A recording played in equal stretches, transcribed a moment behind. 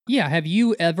Yeah, have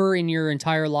you ever in your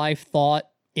entire life thought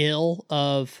ill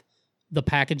of the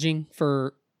packaging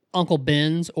for Uncle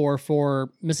Ben's or for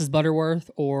Mrs.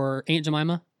 Butterworth or Aunt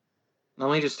Jemima? Now,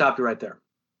 let me just stop you right there.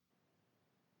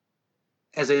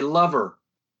 As a lover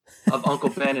of Uncle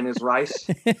Ben and his rice,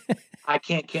 I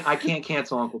can't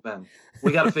cancel Uncle Ben.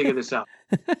 We got to figure this out.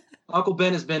 Uncle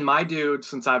Ben has been my dude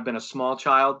since I've been a small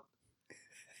child.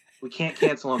 We can't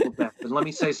cancel Uncle Ben. But let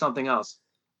me say something else.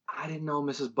 I didn't know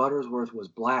Mrs. Butterworth was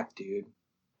black, dude.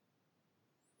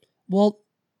 Well,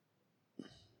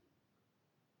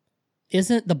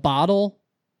 isn't the bottle,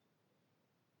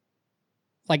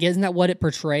 like, isn't that what it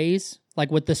portrays?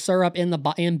 Like with the syrup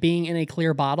in being in a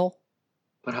clear bottle?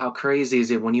 But how crazy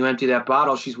is it when you empty that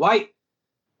bottle, she's white?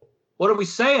 What are we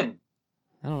saying?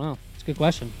 I don't know. It's a good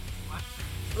question. What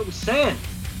are we saying?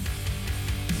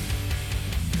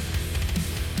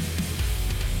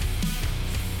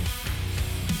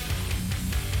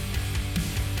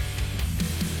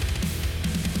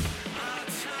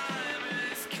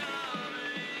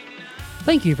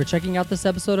 Thank you for checking out this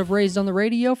episode of Raised on the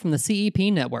Radio from the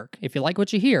CEP Network. If you like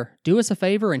what you hear, do us a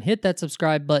favor and hit that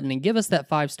subscribe button and give us that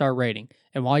 5-star rating.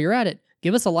 And while you're at it,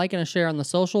 give us a like and a share on the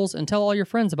socials and tell all your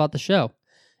friends about the show.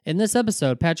 In this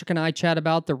episode, Patrick and I chat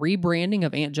about the rebranding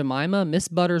of Aunt Jemima, Miss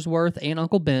Buttersworth, and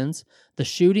Uncle Ben's, the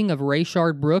shooting of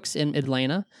Rayshard Brooks in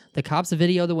Atlanta, the cops'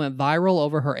 video that went viral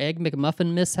over her Egg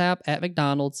McMuffin mishap at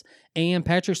McDonald's, and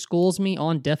Patrick schools me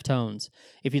on Deftones.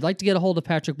 If you'd like to get a hold of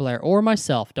Patrick Blair or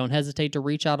myself, don't hesitate to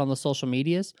reach out on the social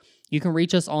medias. You can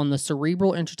reach us on the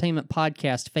Cerebral Entertainment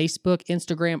Podcast Facebook,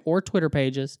 Instagram, or Twitter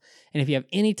pages. And if you have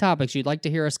any topics you'd like to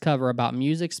hear us cover about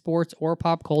music, sports, or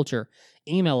pop culture,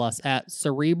 email us at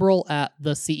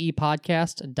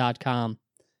cerebral@thecepodcast.com.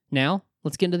 Now,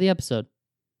 let's get into the episode.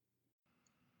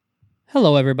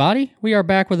 Hello, everybody. We are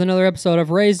back with another episode of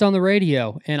Raised on the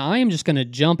Radio, and I am just going to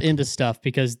jump into stuff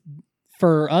because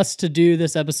for us to do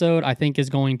this episode, I think is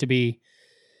going to be...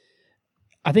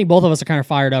 I think both of us are kind of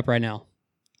fired up right now.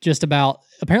 Just about,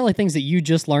 apparently things that you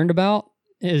just learned about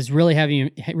is really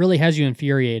has you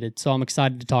infuriated, so I'm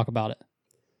excited to talk about it.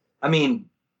 I mean,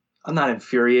 I'm not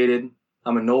infuriated.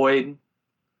 I'm annoyed.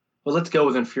 Well, let's go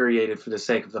with infuriated for the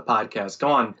sake of the podcast. Go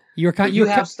on. You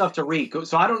have stuff to read.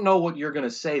 So I don't know what you're going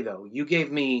to say, though. You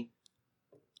gave me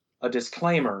a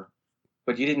disclaimer,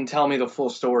 but you didn't tell me the full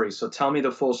story. So tell me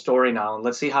the full story now, and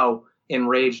let's see how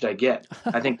enraged I get.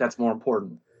 I think that's more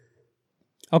important.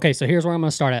 Okay, so here's where I'm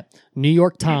going to start at. New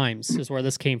York Times is where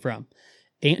this came from.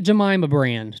 Aunt Jemima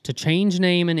brand to change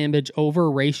name and image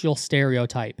over racial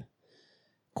stereotype.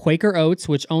 Quaker Oats,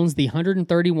 which owns the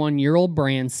 131-year-old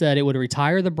brand, said it would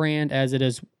retire the brand as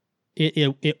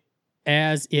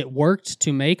it worked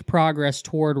to make progress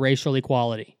toward racial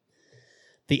equality.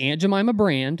 The Aunt Jemima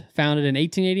brand, founded in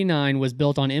 1889, was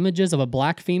built on images of a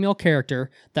black female character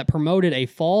that promoted a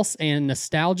false and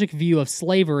nostalgic view of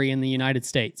slavery in the United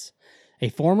States. A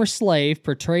former slave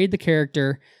portrayed the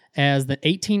character as the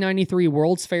 1893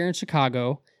 World's Fair in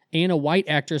Chicago, and a white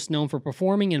actress known for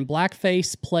performing in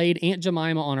blackface played Aunt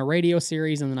Jemima on a radio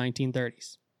series in the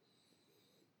 1930s.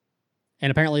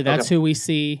 And apparently that's who we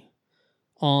see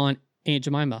on Aunt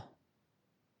Jemima.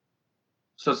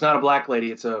 So it's not a black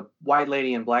lady, it's a white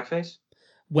lady in blackface?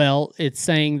 Well, it's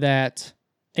saying that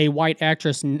a white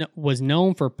actress was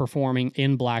known for performing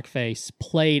in blackface,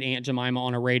 played Aunt Jemima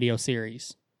on a radio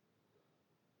series.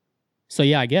 So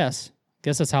yeah, I guess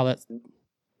that's how that...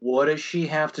 What does she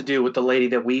have to do with the lady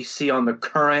that we see on the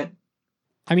current?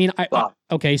 I mean,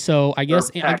 okay, so I guess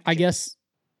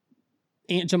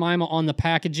Aunt Jemima on the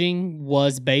packaging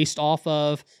was based off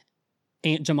of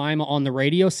Aunt Jemima on the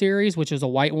radio series, which is a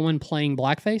white woman playing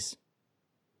blackface.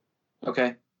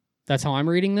 Okay. That's how I'm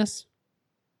reading this.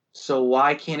 So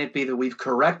why can't it be that we've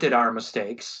corrected our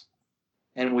mistakes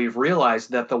and we've realized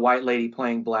that the white lady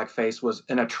playing blackface was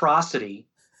an atrocity?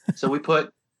 So we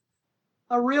put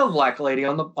a real black lady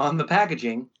on the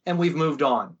packaging, and we've moved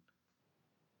on.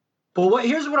 But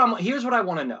here's what I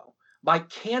want to know. By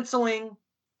canceling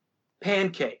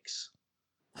pancakes,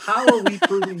 how are we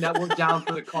proving that we're down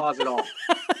for the cause at all?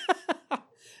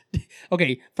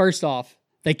 Okay, first off,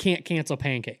 they can't cancel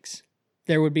pancakes.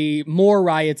 There would be more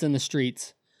riots in the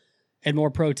streets and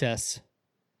more protests.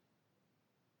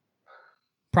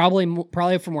 Probably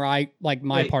from where I like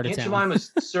my part of town. Aunt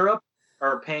Jemima's syrup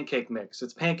or pancake mix?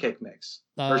 It's pancake mix.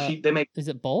 Is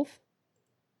it both?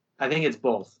 I think it's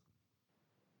both.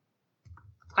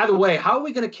 Either way, how are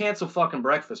we going to cancel fucking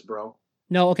breakfast, bro?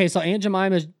 No, okay, so Aunt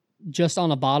Jemima's just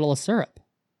on a bottle of syrup.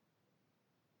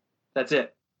 That's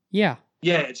it? Yeah.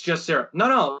 Yeah, it's just syrup.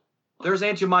 No. There's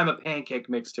Aunt Jemima pancake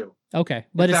mix, too. Okay,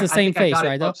 but it's the same face,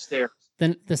 right, though? Upstairs.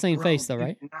 Then the same face, though,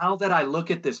 right? Now that I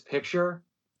look at this picture,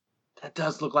 That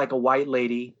does look like a white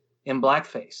lady in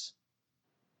blackface.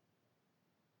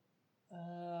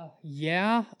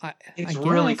 Yeah, It's I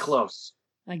really guess. close.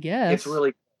 I guess. It's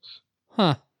really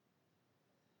Huh.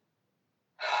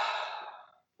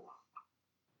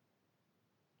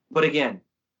 But again,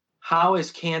 how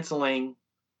is canceling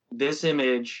this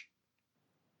image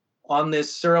on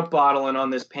this syrup bottle and on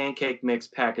this pancake mix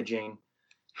packaging?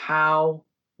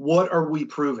 What are we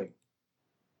proving?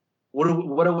 What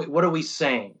are we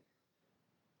saying?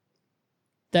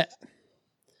 That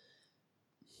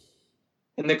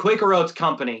And the Quaker Oats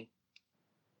company,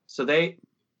 so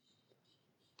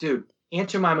dude, Aunt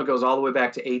Jemima goes all the way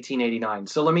back to 1889.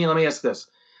 So let me ask this.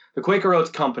 The Quaker Oats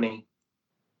company,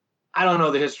 I don't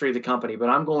know the history of the company, but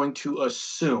I'm going to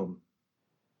assume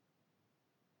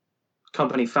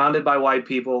company founded by white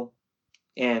people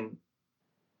and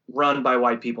run by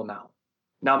white people now.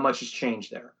 Not much has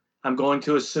changed there. I'm going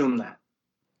to assume that.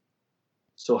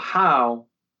 So how,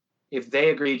 if they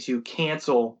agree to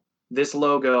cancel this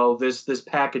logo, this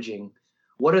packaging,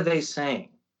 what are they saying?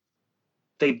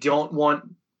 They don't want.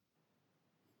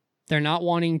 they're not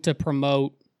wanting to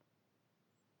promote.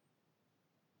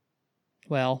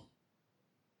 Well,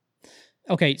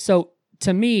 okay, so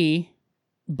to me,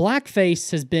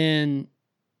 blackface has been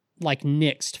like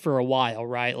nixed for a while,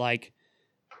 right? Like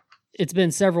it's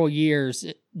been several years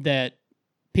that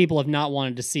people have not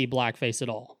wanted to see blackface at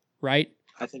all, right?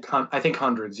 I think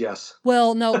hundreds, yes.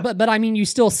 Well, no, but I mean, you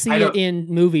still see I it don't- in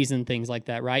movies and things like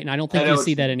that, right? And I don't think I know you what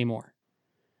see you that mean. anymore,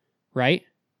 right?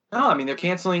 No, I mean they're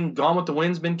canceling. Gone with the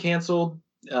Wind's been canceled.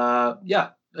 Yeah,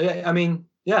 I mean,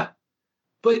 yeah.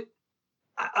 But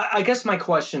I guess my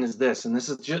question is this, and this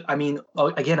is just, I mean,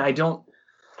 again, I don't.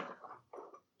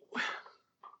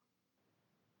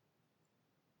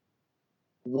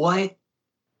 What?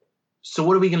 So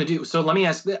what are we going to do? So let me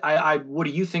ask. What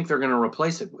do you think they're going to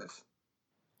replace it with?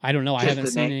 I don't know. I Just haven't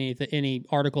the seen name? any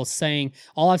articles saying.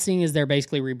 All I've seen is they're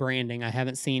basically rebranding. I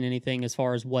haven't seen anything as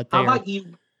far as what How they're. about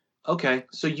you? Okay,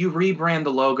 so you rebrand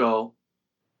the logo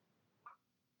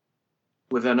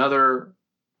with another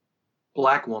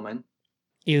black woman.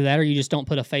 Either that or you just don't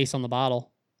put a face on the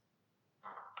bottle.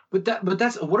 But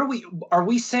that's what are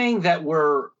we saying that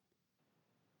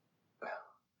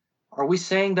are we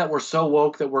saying that we're so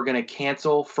woke that we're going to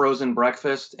cancel frozen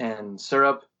breakfast and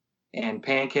syrup and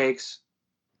pancakes?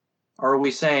 Or are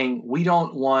we saying we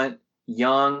don't want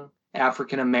young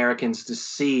African Americans to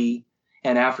see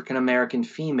an African American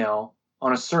female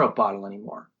on a syrup bottle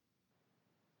anymore?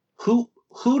 Who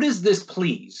does this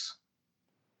please?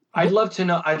 I'd love to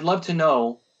know.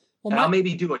 Well, And I'll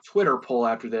maybe do a Twitter poll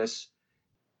after this.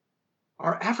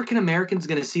 Are African Americans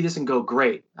going to see this and go,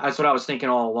 great? That's what I was thinking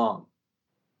all along.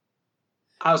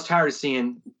 I was tired of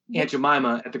seeing Aunt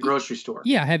Jemima at the grocery store.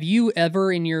 Yeah. Have you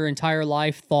ever in your entire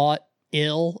life thought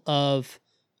ill of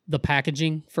the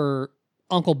packaging for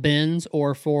Uncle Ben's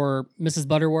or for Mrs.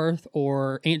 Butterworth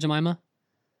or Aunt Jemima?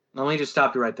 Now, let me just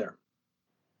stop you right there.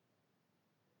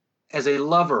 As a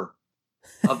lover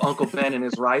of Uncle Ben and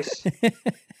his rice,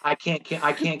 I can't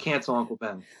cancel Uncle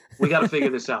Ben. We got to figure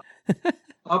this out.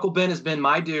 Uncle Ben has been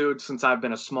my dude since I've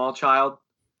been a small child.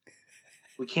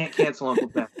 We can't cancel Uncle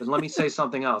Ben. But let me say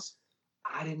something else.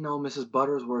 I didn't know Mrs.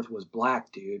 Butterworth was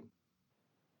black, dude.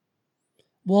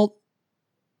 Well,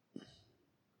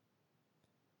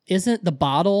 isn't the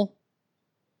bottle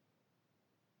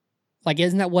like,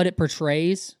 isn't that what it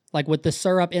portrays? Like with the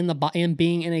syrup in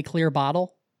being in a clear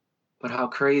bottle? But how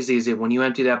crazy is it when you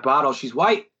empty that bottle, she's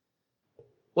white?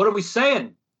 What are we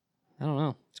saying? I don't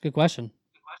know. It's a good question.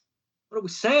 What are we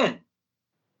saying?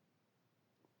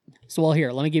 So, well,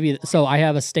 here, let me give you. So, I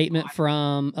have a statement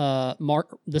from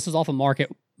Mark. This is off of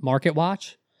Market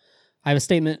Watch. I have a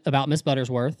statement about Miss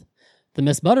Butterworth. The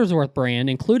Miss Butterworth brand,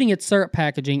 including its syrup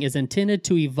packaging, is intended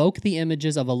to evoke the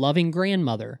images of a loving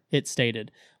grandmother, it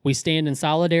stated. We stand in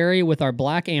solidarity with our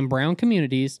black and brown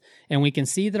communities, and we can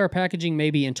see that our packaging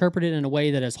may be interpreted in a way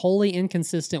that is wholly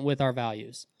inconsistent with our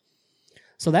values.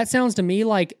 So that sounds to me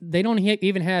like they don't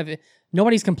even have,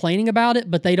 nobody's complaining about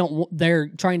it, but they're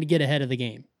trying to get ahead of the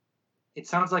game. It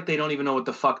sounds like they don't even know what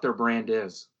the fuck their brand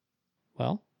is.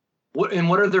 Well, what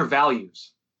are their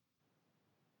values?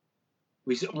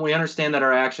 We understand that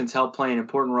our actions help play an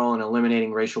important role in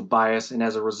eliminating racial bias, and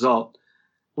as a result,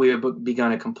 we have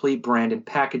begun a complete brand and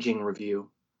packaging review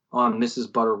on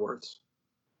Mrs. Butterworth's.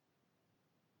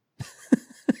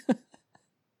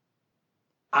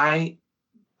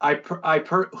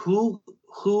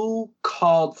 Who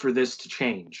called for this to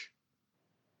change?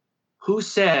 Who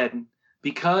said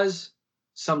because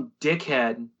some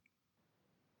dickhead,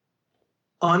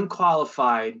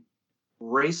 unqualified,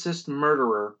 racist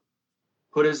murderer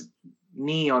put his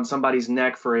knee on somebody's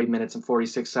neck for 8 minutes and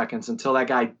 46 seconds until that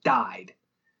guy died.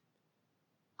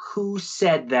 Who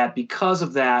said that because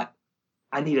of that,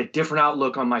 I need a different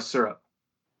outlook on my syrup?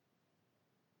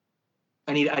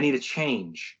 I need a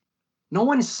change. No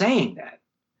one's saying that.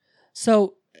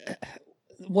 So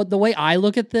the way I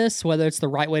look at this, whether it's the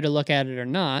right way to look at it or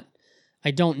not,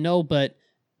 I don't know, but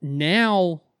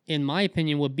now, in my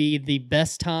opinion, would be the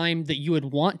best time that you would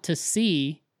want to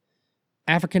see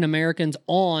African Americans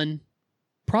on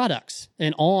products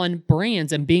and on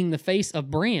brands and being the face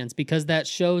of brands, because that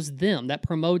shows them, that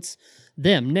promotes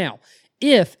them. Now,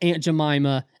 if Aunt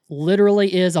Jemima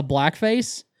literally is a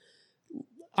blackface,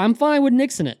 I'm fine with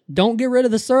nixing it. Don't get rid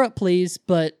of the syrup, please,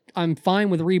 but I'm fine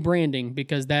with rebranding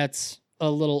because that's a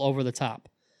little over the top.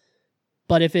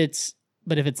 But if it's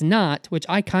not, which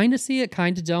I kind of see it,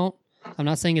 kind of don't. I'm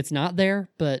not saying it's not there,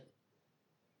 but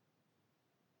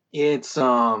it's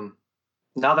now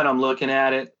that I'm looking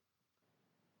at it.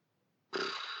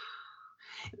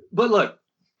 But look,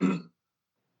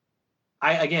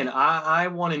 I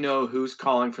want to know who's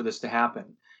calling for this to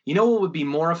happen. You know what would be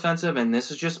more offensive, and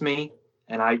this is just me,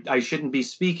 and I shouldn't be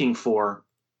speaking for.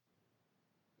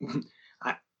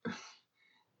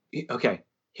 Okay,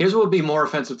 here's what would be more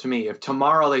offensive to me. If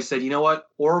tomorrow they said, you know what,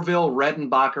 Orville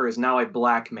Redenbacher is now a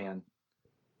black man.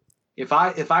 If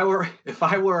I were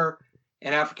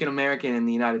an African American in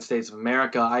the United States of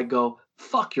America, I'd go,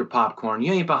 fuck your popcorn.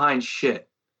 You ain't behind shit.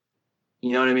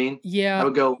 You know what I mean? Yeah. I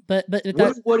would go, but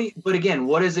again,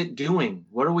 what is it doing?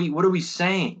 What are we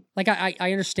saying? Like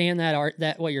I understand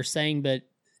that what you're saying, but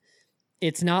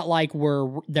it's not like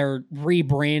they're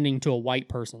rebranding to a white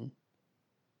person.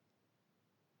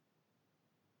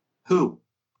 Who?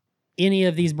 Any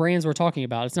of these brands we're talking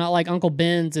about. It's not like Uncle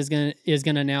Ben's is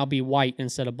gonna now be white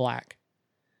instead of black.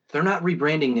 They're not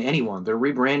rebranding to anyone. They're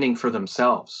rebranding for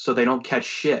themselves so they don't catch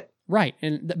shit. Right,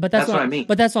 but that's what I mean.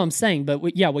 But that's what I'm saying. But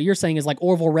what you're saying is like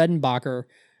Orville Redenbacher,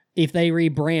 if they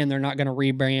rebrand, they're not going to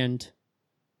rebrand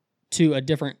to a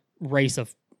different race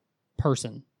of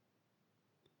person.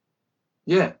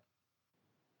 Yeah.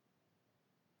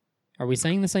 Are we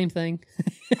saying the same thing?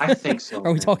 I think so.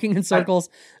 Are we talking in circles?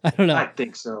 I don't know. I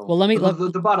think so. Well,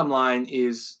 the bottom line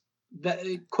is that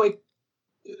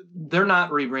they're not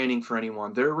rebranding for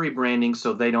anyone. They're rebranding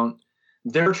so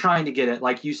they're trying to get it,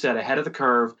 like you said, ahead of the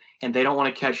curve, and they don't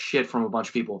want to catch shit from a bunch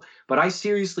of people. But I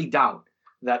seriously doubt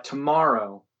that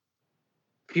tomorrow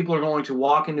people are going to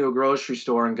walk into a grocery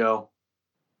store and go,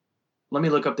 let me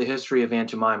look up the history of Aunt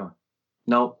Jemima.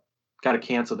 Nope, got to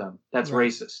cancel them. That's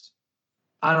racist.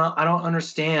 I don't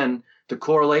understand the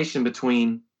correlation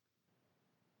between.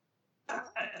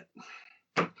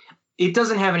 It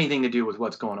doesn't have anything to do with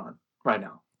what's going on right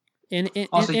now. You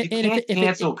can't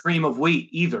cancel cream of wheat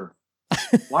either.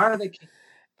 Why are they?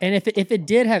 And if it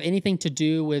did have anything to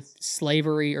do with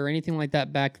slavery or anything like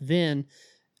that back then,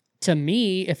 to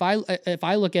me, if I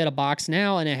look at a box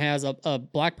now and it has a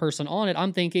black person on it,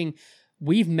 I'm thinking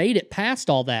we've made it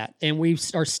past all that, and we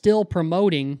are still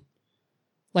promoting.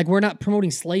 Like, we're not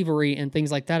promoting slavery and things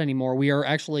like that anymore. We are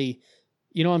actually,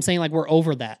 you know what I'm saying? Like, we're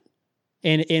over that,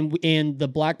 and the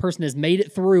black person has made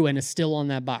it through and is still on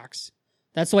that box.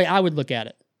 That's the way I would look at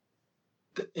it.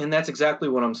 And that's exactly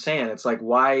what I'm saying. It's like,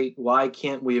 why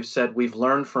can't we have said we've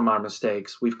learned from our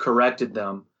mistakes, we've corrected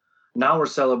them, now we're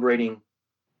celebrating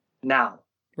now.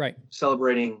 Right.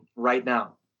 Celebrating right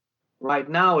now. Right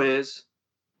now is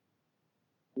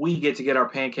we get to get our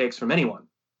pancakes from anyone.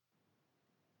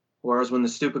 Whereas when the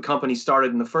stupid company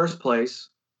started in the first place,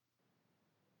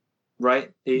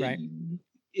 right?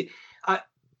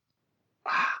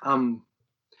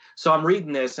 So I'm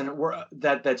reading this, and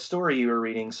that story you were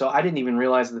reading. So I didn't even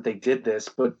realize that they did this,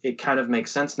 but it kind of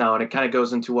makes sense now, and it kind of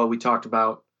goes into what we talked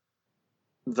about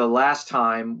the last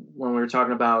time when we were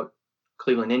talking about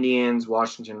Cleveland Indians,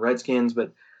 Washington Redskins.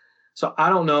 But so I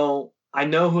don't know. I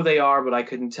know who they are, but I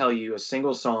couldn't tell you a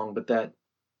single song. But that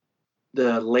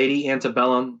the Lady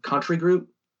Antebellum country group,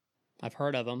 I've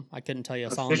heard of them. I couldn't tell you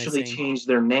a song. Officially changed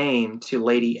their name to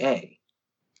Lady A.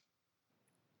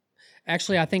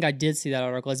 Actually, I think I did see that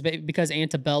article. It's because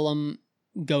Antebellum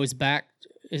goes back,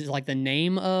 is like the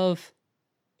name of...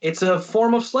 It's a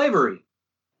form of slavery.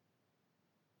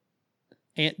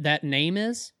 And that name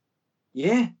is?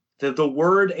 Yeah. The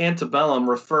word antebellum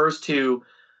refers to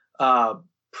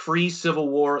pre-Civil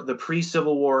War, the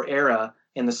pre-Civil War era,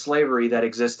 and the slavery that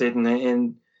existed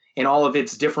in all of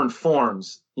its different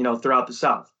forms, throughout the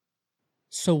South.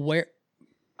 So where...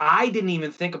 I didn't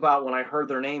even think about when I heard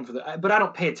their name but I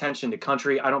don't pay attention to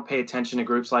country. I don't pay attention to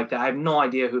groups like that. I have no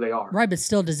idea who they are. Right, but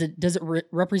still, does it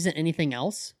represent anything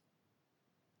else?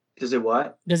 Does it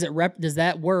what? Does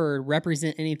that word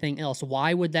represent anything else?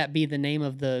 Why would that be the name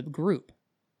of the group?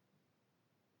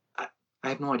 I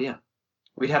have no idea.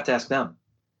 We'd have to ask them.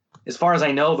 As far as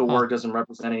I know, the word doesn't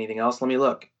represent anything else. Let me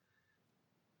look.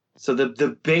 So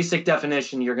the basic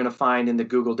definition you're going to find in the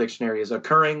Google dictionary is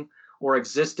occurring or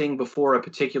existing before a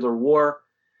particular war,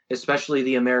 especially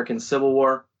the American Civil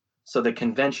War. So the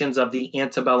conventions of the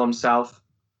antebellum South.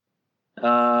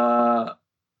 The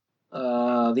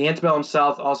antebellum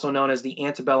South, also known as the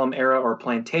antebellum era or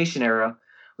plantation era,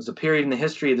 was a period in the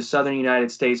history of the southern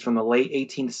United States from the late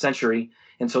 18th century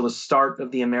until the start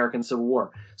of the American Civil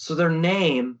War. So their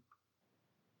name,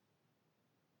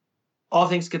 all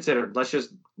things considered,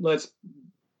 let's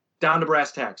down to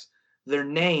brass tacks. Their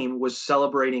name was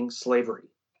celebrating slavery.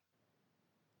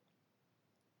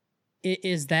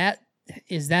 Is that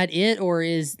it, or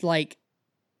is like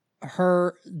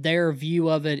their view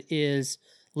of it is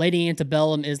Lady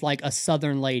Antebellum is like a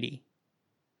Southern lady,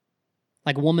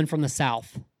 like a woman from the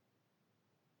South?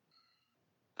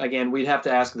 Again, we'd have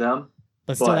to ask them.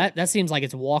 But still, that seems like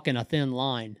it's walking a thin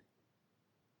line.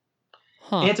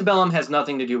 Huh. Antebellum has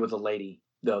nothing to do with a lady,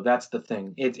 though. That's the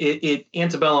thing.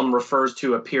 Antebellum refers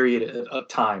to a period of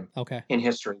time in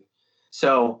history.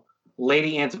 So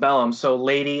Lady Antebellum, so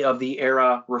lady of the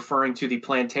era, referring to the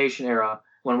plantation era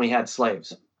when we had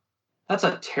slaves. That's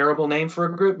a terrible name for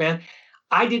a group, man.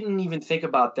 I didn't even think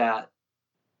about that.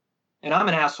 And I'm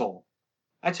an asshole.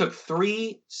 I took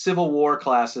 3 Civil War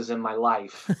classes in my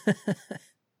life.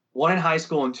 1 in high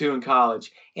school and 2 in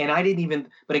college. And I didn't even,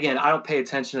 but again, I don't pay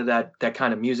attention to that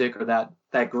kind of music or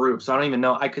that group. So I don't even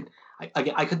know. I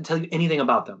couldn't tell you anything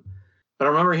about them. But I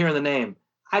remember hearing the name.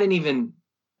 It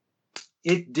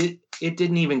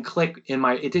didn't even click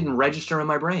it didn't register in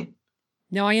my brain.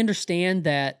 Now I understand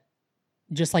that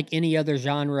just like any other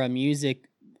genre of music,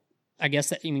 I guess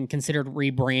that even considered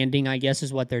rebranding, I guess,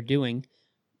 is what they're doing.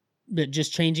 But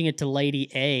just changing it to Lady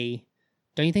A,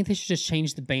 don't you think they should just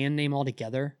change the band name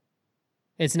altogether?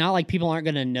 It's not like people aren't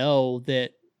going to know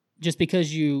that just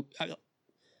because you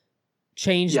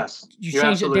change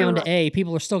it down to A,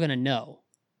 people are still going to know.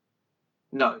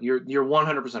 No, you're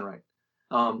 100% right.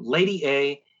 Lady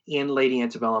A and Lady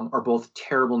Antebellum are both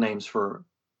terrible names for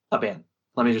a band.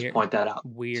 Let me just point that out.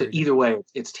 Weird. So either way,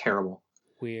 it's terrible.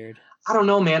 Weird. I don't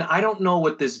know, man. I don't know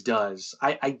what this does.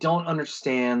 I don't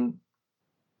understand.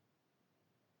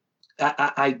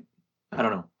 I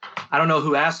don't know. I don't know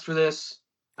who asked for this.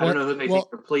 I don't know who they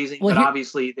think they're pleasing, but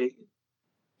obviously they...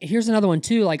 Here's another one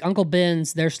too. Like Uncle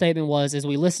Ben's, their statement was, as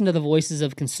we listen to the voices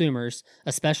of consumers,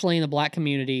 especially in the Black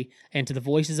community, and to the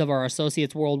voices of our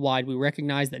associates worldwide, we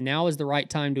recognize that now is the right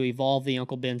time to evolve the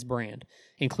Uncle Ben's brand,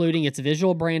 including its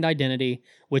visual brand identity,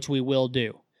 which we will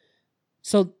do.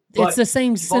 So it's the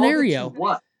same scenario.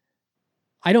 What?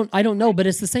 I don't know, but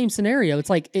it's the same scenario. It's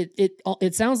like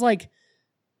it sounds like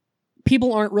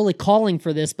people aren't really calling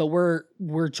for this, but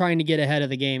we're trying to get ahead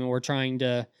of the game, and we're trying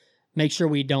to make sure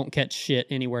we don't catch shit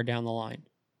anywhere down the line.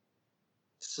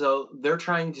 So they're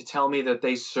trying to tell me that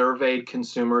they surveyed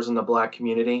consumers in the Black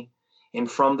community,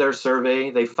 and from their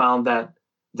survey, they found that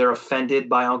they're offended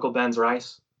by Uncle Ben's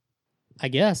rice? I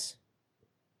guess.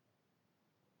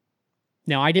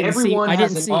 Now, I didn't Everyone see...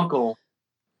 has an uncle.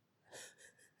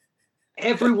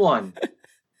 Everyone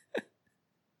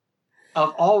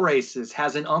of all races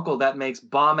has an uncle that makes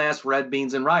bomb-ass red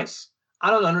beans and rice. I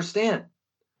don't understand.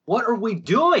 What are we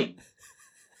doing?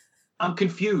 I'm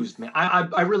confused, man.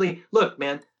 I really... Look,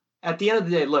 man, at the end of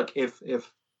the day, look, if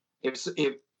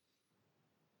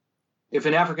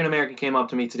an African-American came up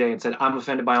to me today and said, I'm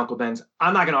offended by Uncle Ben's,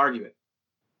 I'm not going to argue it.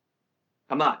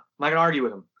 I'm not going to argue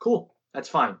with him. Cool. That's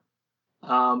fine.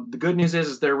 The good news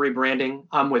is they're rebranding.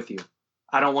 I'm with you.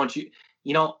 I don't want you...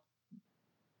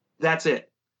 that's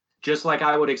it. Just like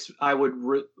I would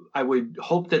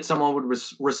hope that someone would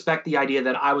respect the idea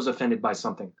that I was offended by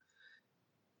something.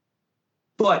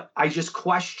 But I just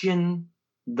question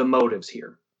the motives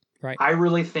here. Right. I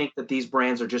really think that these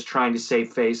brands are just trying to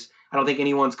save face. I don't think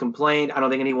anyone's complained. I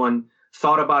don't think anyone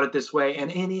thought about it this way.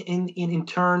 And in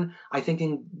turn,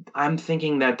 I'm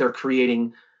thinking that they're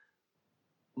creating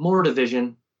more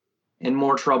division and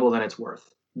more trouble than it's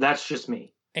worth. That's just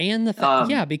me. And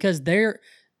because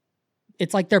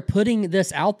it's like they're putting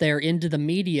this out there into the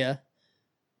media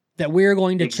that we are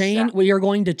going to change. We are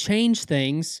going to change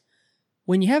things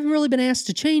when you haven't really been asked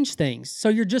to change things. So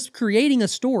you're just creating a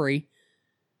story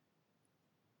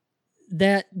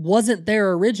that wasn't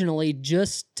there originally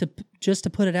just to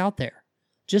put it out there,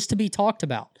 just to be talked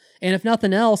about. And if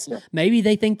nothing else, maybe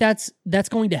they think that's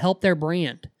going to help their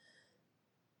brand.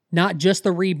 Not just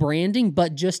the rebranding,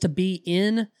 but just to be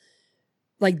in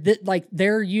like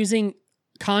they're using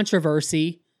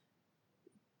controversy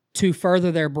to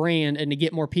further their brand and to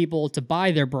get more people to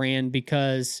buy their brand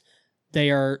because they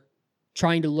are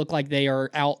trying to look like they are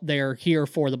out there here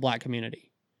for the black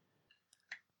community.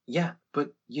 Yeah,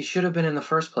 but you should have been in the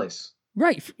first place.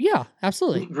 Right. Yeah,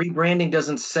 absolutely. Rebranding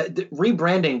doesn't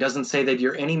say that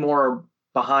you're any more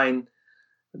behind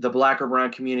the black or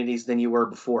brown communities than you were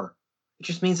before. It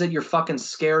just means that you're fucking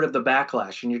scared of the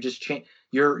backlash, and you're just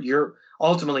you're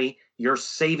ultimately you're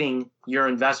saving your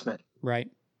investment. Right.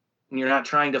 And you're not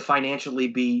trying to financially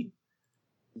be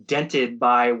dented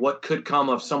by what could come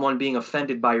of someone being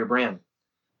offended by your brand.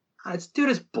 It's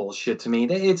bullshit to me.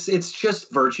 It's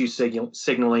just virtue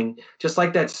signaling, just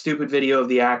like that stupid video of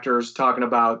the actors talking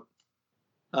about,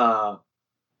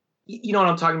 you know what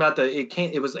I'm talking about?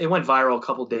 It went viral a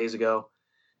couple days ago.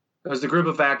 It was the group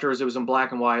of actors. It was in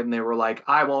black and white, and they were like,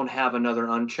 "I won't have another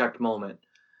unchecked moment."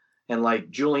 And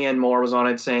like Julianne Moore was on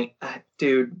it saying,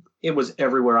 "Dude, it was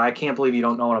everywhere. I can't believe you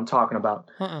don't know what I'm talking about."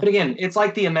 But again, it's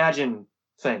like the Imagine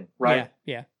thing, right?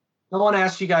 Yeah. No one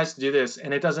asked you guys to do this,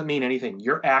 and it doesn't mean anything.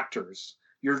 You're actors.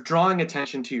 You're drawing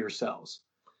attention to yourselves.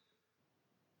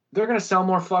 They're going to sell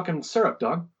more fucking syrup,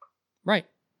 dog. Right.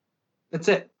 That's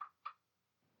it.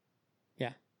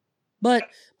 Yeah. But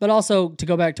also, to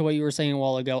go back to what you were saying a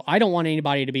while ago, I don't want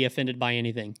anybody to be offended by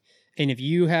anything. And if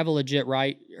you have a legit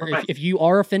right, or if you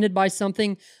are offended by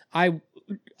something, I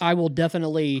will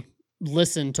definitely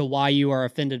listen to why you are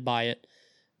offended by it.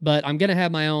 But I'm going to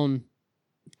have my own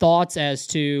thoughts as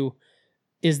to,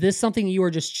 is this something you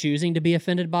are just choosing to be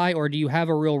offended by, or do you have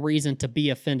a real reason to be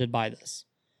offended by this?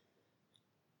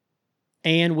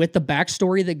 And with the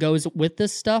backstory that goes with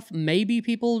this stuff, maybe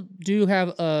people do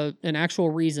have an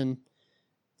actual reason,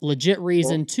 legit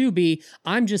reason to be.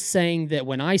 I'm just saying that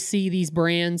when I see these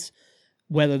brands,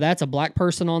 whether that's a black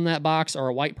person on that box or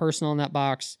a white person on that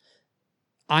box,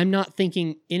 I'm not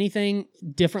thinking anything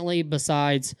differently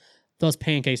besides those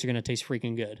pancakes are going to taste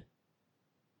freaking good.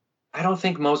 I don't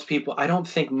think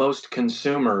most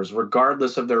consumers,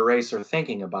 regardless of their race, are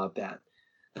thinking about that.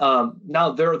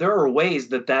 Now, there are ways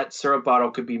that syrup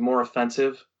bottle could be more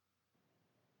offensive,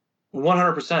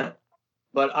 100%.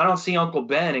 But I don't see Uncle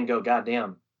Ben and go, "God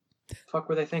damn, fuck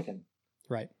were they thinking?"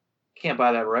 Right. Can't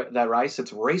buy that rice.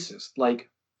 It's racist. Like,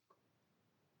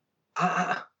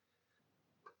 I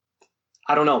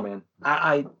don't know, man.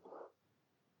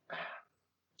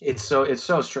 It's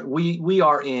so strange. We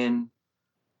are in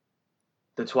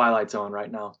the Twilight Zone right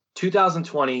now.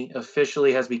 2020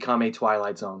 officially has become a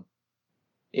Twilight Zone.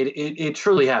 It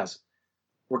truly has.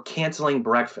 We're canceling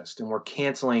breakfast and we're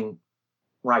canceling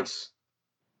rice.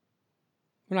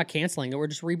 We're not canceling it. We're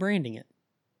just rebranding it.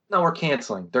 No, we're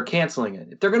canceling. They're canceling it.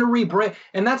 If they're going to rebrand,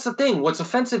 and that's the thing. What's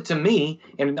offensive to me,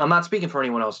 and I'm not speaking for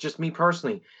anyone else, just me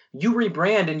personally, you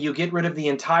rebrand and you get rid of the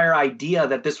entire idea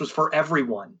that this was for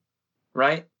everyone,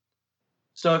 right?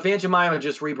 So if Aunt Jemima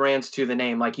just rebrands to the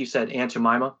name, like you said, Aunt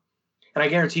Jemima, and I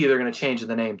guarantee you they're going to change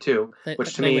the name too,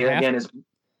 which to me, again, is...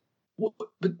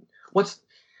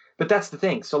 But that's the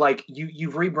thing. So like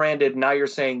you've rebranded. Now you're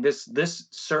saying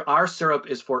our syrup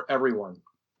is for everyone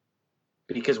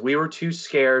because we were too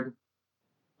scared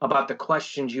about the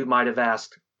questions you might have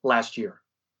asked last year.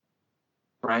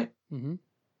 Right? Mm-hmm.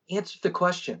 Answer the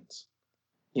questions.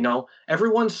 You know,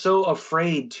 everyone's so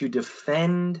afraid to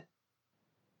defend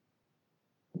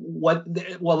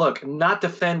not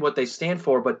defend what they stand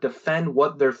for, but defend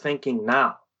what they're thinking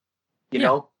now. You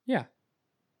know? Yeah.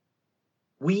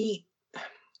 You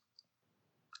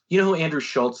know who Andrew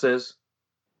Schultz is?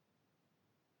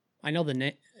 I know that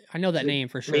name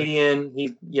for sure. Comedian.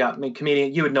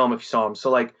 Comedian. You would know him if you saw him.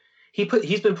 So like,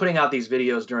 he's been putting out these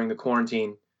videos during the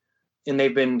quarantine, and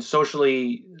they've been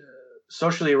socially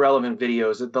relevant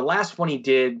videos. The last one he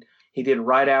did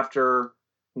right after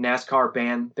NASCAR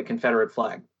banned the Confederate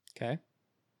flag. Okay.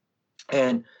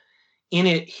 And in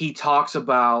it, he talks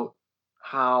about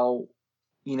how,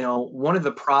 you know, one of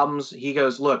the problems, he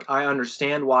goes, "Look, I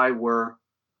understand why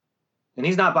and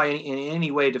he's not in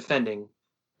any way defending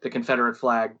the Confederate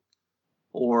flag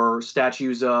or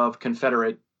statues of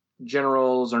Confederate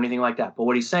generals or anything like that. But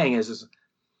what he's saying is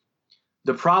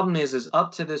the problem is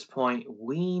up to this point,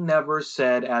 we never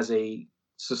said as a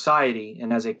society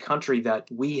and as a country that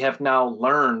we have now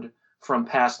learned from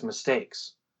past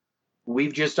mistakes.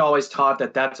 We've just always taught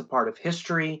that that's a part of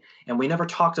history, and we never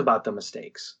talked about the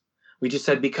mistakes. We just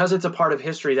said because it's a part of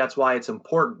history, that's why it's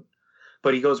important."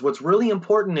 But he goes, what's really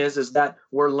important is that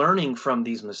we're learning from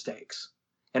these mistakes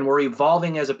and we're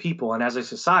evolving as a people and as a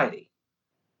society.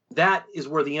 That is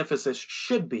where the emphasis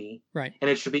should be. Right. And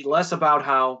it should be less about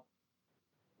how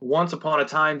once upon a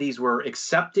time these were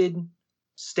accepted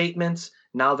statements.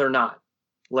 Now they're not.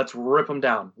 Let's rip them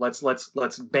down. Let's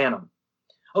ban them.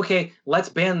 Okay, let's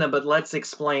ban them, but let's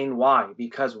explain why.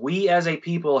 Because we as a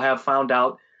people have found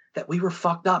out that we were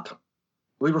fucked up.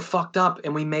 We were fucked up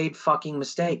and we made fucking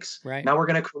mistakes. Right. Now we're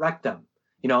going to correct them.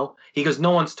 You know, he goes,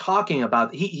 no one's talking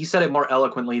about, he said it more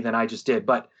eloquently than I just did,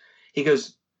 but he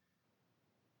goes,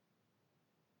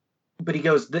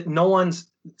 that no one's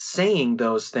saying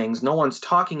those things. No one's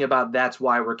talking about that's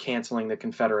why we're canceling the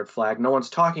Confederate flag. No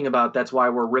one's talking about that's why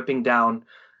we're ripping down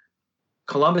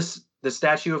Columbus. The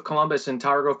statue of Columbus in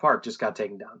Tower Grove Park just got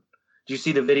taken down. Do you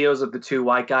see the videos of the two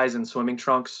white guys in swimming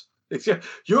trunks?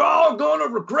 You're all gonna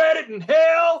regret it in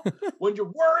hell when you're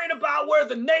worrying about where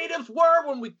the natives were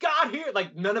when we got here.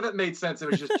 Like, none of it made sense. It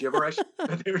was just gibberish.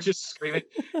 They were just screaming,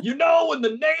 you know, when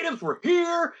the natives were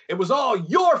here, it was all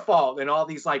your fault. And all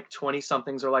these like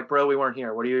 20-somethings are like, bro, we weren't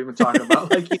here. What are you even talking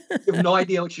about? Like, you have no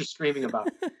idea what you're screaming about.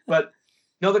 But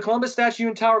no, the Columbus statue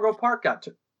in Tower Grove Park got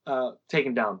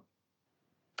taken down.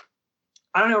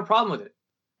 I don't have a problem with it.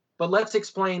 But let's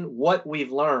explain what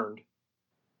we've learned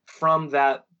from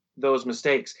those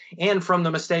mistakes, and from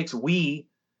the mistakes we,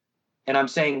 and I'm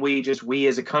saying we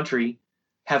as a country,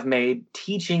 have made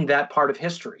teaching that part of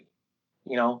history.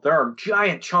 You know, there are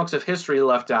giant chunks of history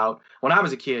left out. When I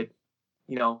was a kid,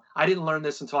 you know, I didn't learn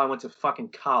this until I went to fucking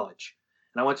college.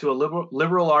 And I went to a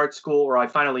liberal arts school, or I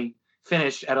finally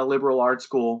finished at a liberal arts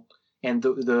school, and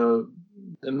the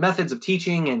methods of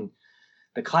teaching and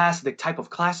the type of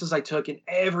classes I took, and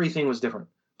everything was different.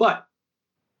 But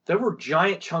there were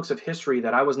giant chunks of history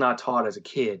that I was not taught as a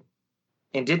kid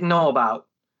and didn't know about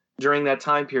during that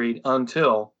time period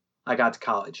until I got to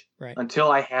college. Right.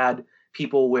 Until I had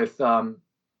people with, I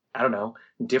don't know,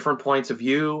 different points of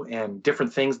view and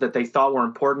different things that they thought were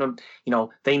important. You know,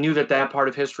 they knew that part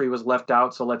of history was left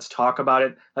out. So let's talk about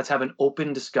it. Let's have an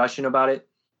open discussion about it.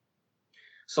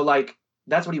 So like,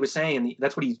 that's what he was saying.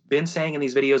 That's what he's been saying in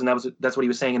these videos. And that's what he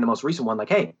was saying in the most recent one. Like,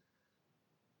 hey,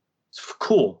 it's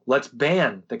cool. Let's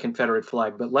ban the Confederate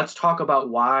flag, but let's talk about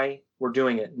why we're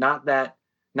doing it. Not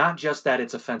just that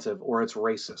it's offensive or it's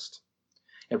racist.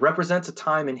 It represents a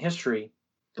time in history,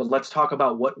 but let's talk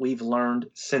about what we've learned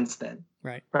since then.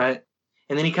 Right. Right.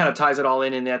 And then he kind of ties it all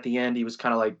in. And at the end, he was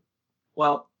kind of like,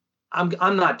 well,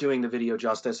 I'm not doing the video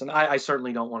justice. And I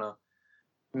certainly don't want to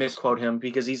misquote him,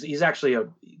 because he's actually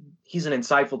he's an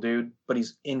insightful dude, but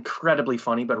he's incredibly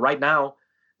funny. But right now,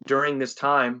 during this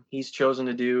time, he's chosen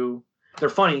to do, they're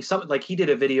funny. Like he did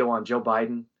a video on Joe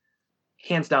Biden,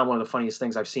 hands down one of the funniest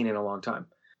things I've seen in a long time.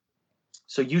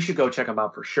 So you should go check them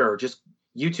out for sure. Just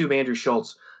YouTube Andrew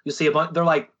Schulz. You'll see a bunch. They're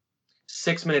like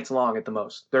 6 minutes long at the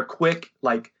most. They're quick,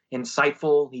 like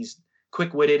insightful. He's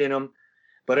quick-witted in them.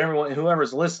 But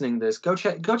whoever's listening to this, go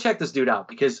check this dude out,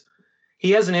 because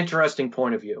he has an interesting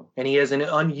point of view, and he has an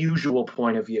unusual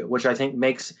point of view, which I think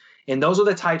makes. And those are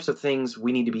the types of things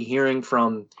we need to be hearing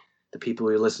from the people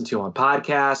we listen to on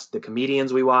podcasts, the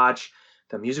comedians we watch,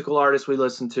 the musical artists we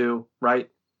listen to, right?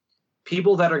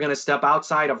 People that are going to step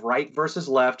outside of right versus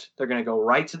left. They're going to go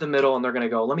right to the middle, and they're going to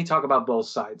go, let me talk about both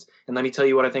sides. And let me tell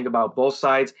you what I think about both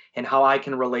sides and how I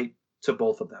can relate to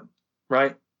both of them,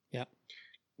 right? Yeah.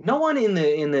 No one in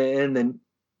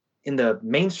the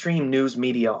mainstream news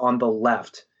media on the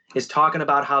left is talking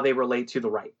about how they relate to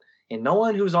the right. And no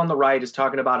one who's on the right is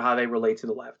talking about how they relate to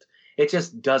the left. It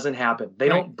just doesn't happen. They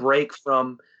don't break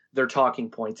from their talking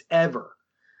points ever.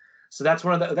 So that's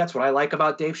what I like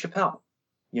about Dave Chappelle.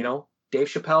 You know, Dave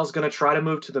Chappelle's going to try to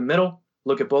move to the middle,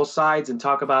 look at both sides, and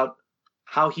talk about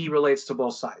how he relates to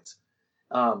both sides.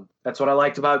 That's what I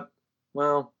liked about,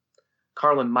 well,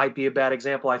 Carlin might be a bad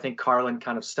example. I think Carlin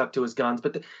kind of stuck to his guns,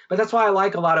 but that's why I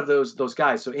like a lot of those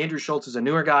guys. So Andrew Schulz is a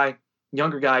newer guy,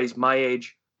 younger guy. He's my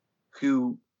age,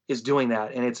 who is doing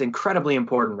that. And it's incredibly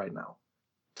important right now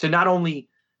to not only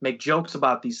make jokes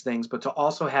about these things, but to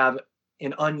also have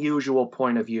an unusual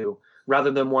point of view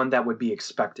rather than one that would be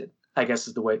expected, I guess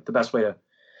is the best way to,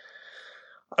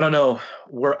 I don't know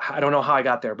how I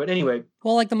got there, but anyway.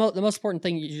 Well, like the most important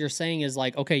thing you're saying is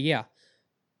like, okay, yeah,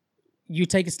 you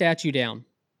take a statue down.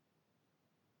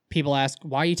 People ask,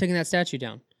 why are you taking that statue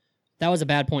down? That was a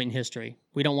bad point in history.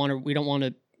 We don't want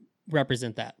to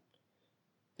represent that.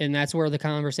 And that's where the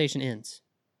conversation ends.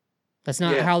 That's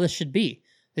not how this should be.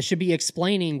 This should be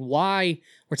explaining why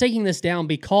we're taking this down,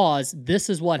 because this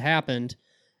is what happened,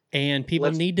 and people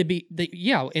need to be,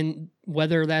 and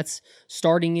whether that's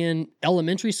starting in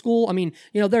elementary school. I mean,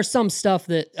 you know, there's some stuff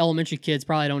that elementary kids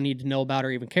probably don't need to know about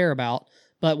or even care about.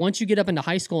 But once you get up into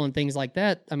high school and things like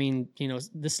that, I mean, you know,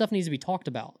 this stuff needs to be talked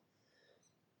about.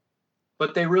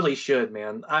 But they really should,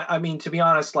 man. I mean, to be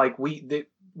honest, like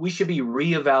we should be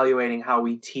reevaluating how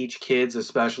we teach kids,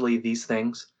 especially these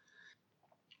things.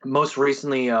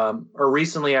 Recently I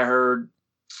heard,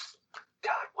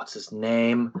 God, what's his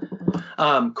name?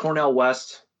 Cornel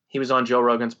West. He was on Joe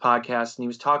Rogan's podcast, and he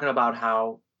was talking about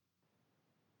how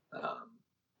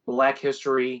Black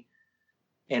history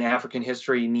and African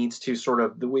history needs to sort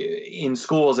of, in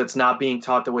schools, it's not being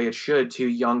taught the way it should to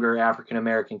younger African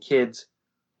American kids.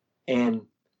 And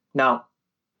now,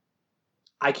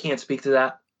 I can't speak to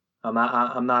that. I'm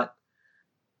not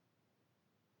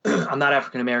I'm not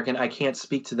African American. I can't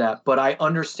speak to that, but I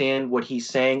understand what he's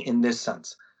saying in this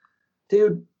sense.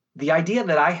 Dude, the idea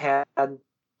that I had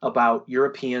about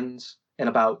Europeans and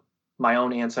about my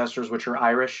own ancestors, which are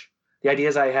Irish, the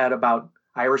ideas I had about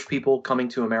Irish people coming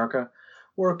to America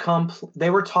they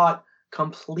were taught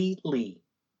completely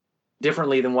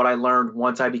differently than what I learned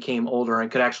once I became older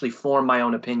and could actually form my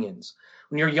own opinions.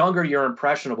 When you're younger, you're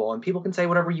impressionable, and people can say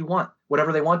whatever you want,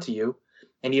 whatever they want to you,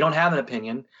 and you don't have an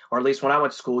opinion. Or at least when I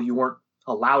went to school, you weren't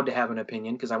allowed to have an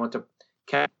opinion because I went to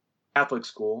Catholic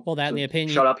school. Well, that so and the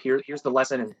opinion. Shut up. Here's the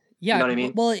lesson. And yeah, you know what I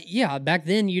mean? Well, yeah. Back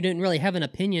then, you didn't really have an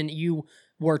opinion. You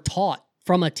were taught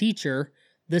from a teacher.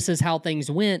 This is how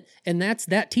things went, and that's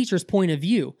that teacher's point of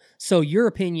view. So your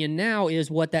opinion now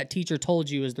is what that teacher told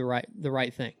you is the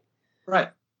right thing.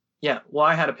 Right. Yeah. Well,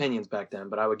 I had opinions back then,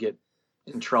 but I would get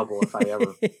in trouble if I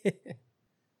ever.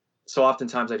 So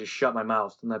oftentimes I just shut my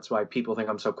mouth, and that's why people think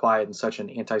I'm so quiet and such an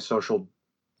antisocial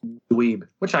dweeb,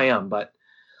 which I am. But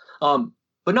no,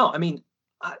 I mean,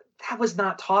 that was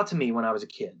not taught to me when I was a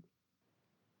kid.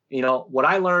 You know, what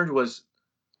I learned was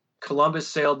Columbus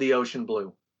sailed the ocean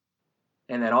blue,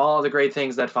 and then all the great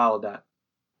things that followed that.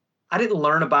 I didn't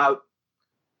learn about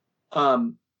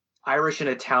Irish and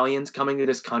Italians coming to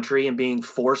this country and being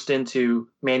forced into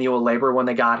manual labor when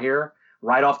they got here,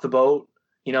 right off the boat,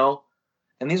 you know.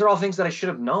 And these are all things that I should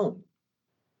have known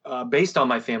based on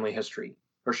my family history,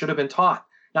 or should have been taught.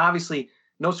 Now, obviously,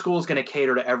 no school is going to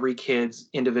cater to every kid's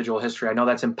individual history. I know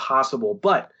that's impossible,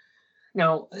 but you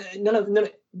know,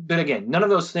 but again, none of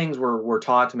those things were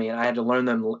taught to me, and I had to learn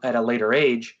them at a later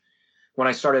age. When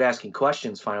I started asking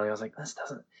questions, finally, I was like, this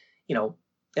doesn't, you know.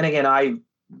 And again,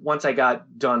 once I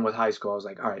got done with high school, I was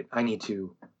like, all right, I need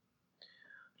to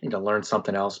learn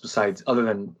something else besides other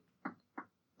than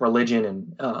religion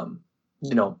and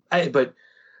you know. But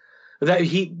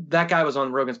that guy was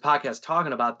on Rogan's podcast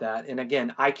talking about that, and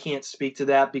again, I can't speak to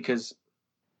that because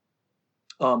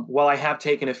while I have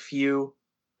taken a few,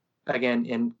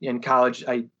 again in college,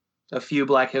 a few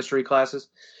Black history classes.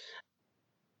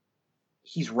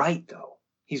 He's right, though.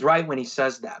 He's right when he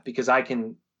says that, because I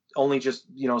can only just,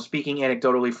 you know, speaking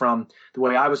anecdotally from the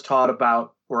way I was taught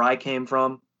about where I came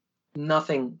from,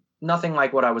 nothing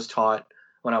like what I was taught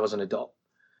when I was an adult.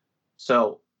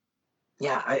 So,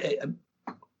 yeah, I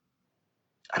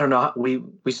don't know.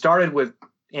 We started with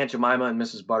Aunt Jemima and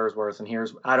Mrs. Buttersworth, and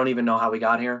I don't even know how we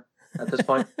got here at this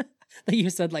point. You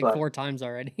said like 4 times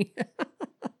already.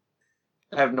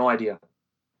 I have no idea.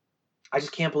 I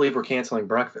just can't believe we're canceling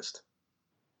breakfast.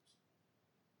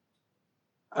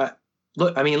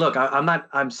 Look, I'm not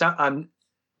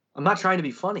trying to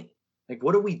be funny. Like,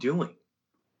 what are we doing?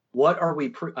 What are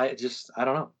we? I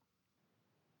don't know.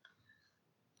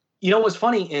 You know what's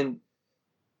funny? And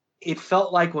it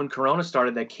felt like when Corona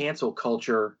started, that cancel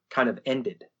culture kind of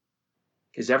ended,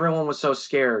 because everyone was so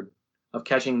scared of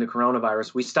catching the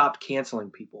coronavirus. We stopped canceling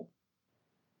people.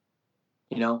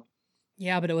 You know?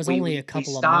 Yeah, but it was only a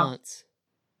couple of months.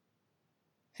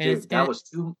 Dude, that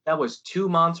was 2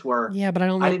 months where yeah, but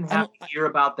I didn't have to hear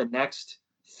about the next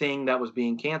thing that was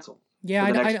being canceled. Yeah,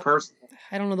 the next person.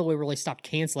 I don't know that we really stopped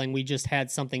canceling. We just had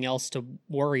something else to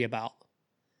worry about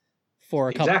for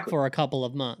a couple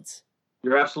of months.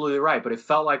 You're absolutely right, but it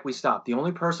felt like we stopped. The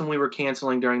only person we were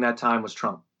canceling during that time was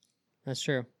Trump. That's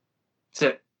true. That's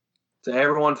it. So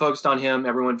everyone focused on him.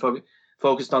 Everyone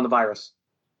focused on the virus.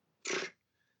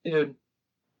 Dude,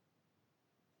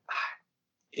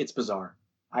 it's bizarre.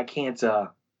 I can't.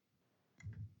 Well,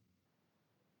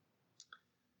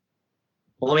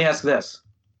 let me ask this.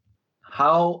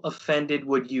 How offended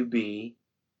would you be?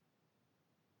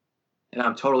 And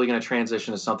I'm totally going to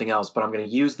transition to something else, but I'm going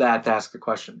to use that to ask the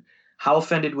question. How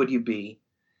offended would you be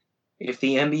if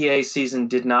the NBA season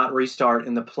did not restart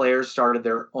and the players started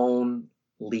their own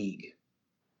league?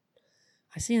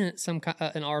 I seen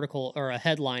an article or a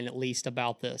headline at least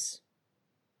about this.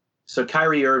 So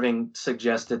Kyrie Irving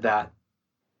suggested that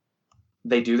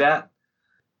they do that,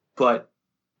 but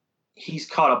he's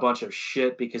caught a bunch of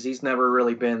shit because he's never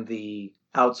really been the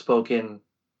outspoken,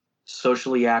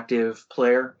 socially active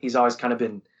player. He's always kind of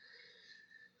been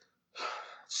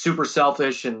super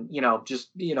selfish and,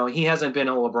 he hasn't been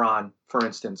a LeBron, for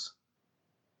instance.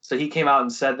 So he came out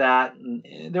and said that.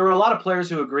 And there were a lot of players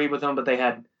who agreed with him, but they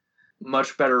had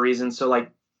much better reasons. So,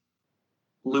 like,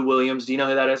 Lou Williams. Do you know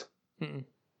who that is? Mm-mm.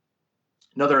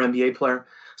 Another NBA player.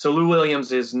 So Lou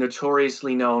Williams is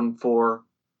notoriously known for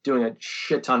doing a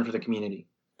shit ton for the community.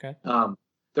 Okay.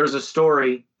 There's a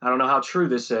story, I don't know how true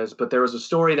this is, but there was a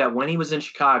story that when he was in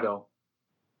Chicago,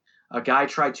 a guy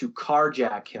tried to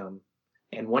carjack him.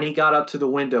 And when he got up to the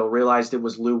window, realized it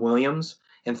was Lou Williams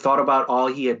and thought about all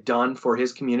he had done for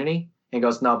his community and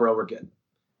goes, no, bro, we're good.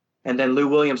 And then Lou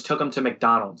Williams took him to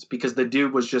McDonald's because the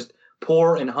dude was just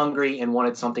poor and hungry and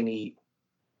wanted something to eat.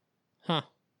 Huh.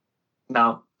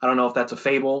 Now, I don't know if that's a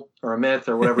fable or a myth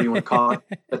or whatever you want to call it,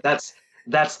 but that's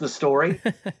the story.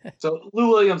 So Lou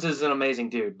Williams is an amazing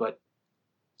dude, but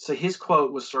so his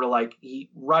quote was sort of like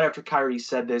right after Kyrie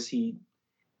said this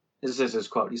is his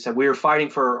quote. He said, "We are fighting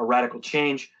for a radical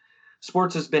change.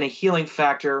 Sports has been a healing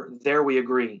factor. There we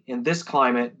agree. In this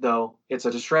climate, though, it's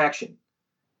a distraction.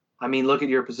 I mean, look at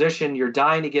your position. You're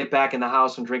dying to get back in the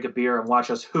house and drink a beer and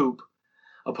watch us hoop,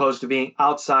 opposed to being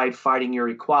outside fighting your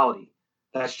equality.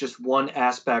 That's just one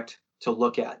aspect to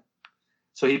look at."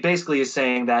 So he basically is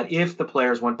saying that if the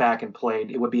players went back and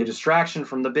played, it would be a distraction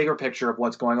from the bigger picture of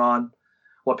what's going on,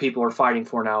 what people are fighting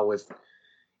for now with,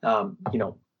 a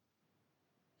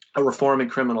reform in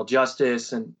criminal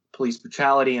justice and police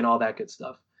brutality and all that good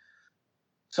stuff.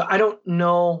 So I don't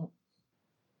know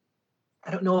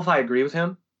if I agree with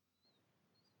him,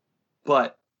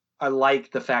 but I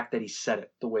like the fact that he said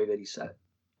it the way that he said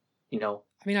it. I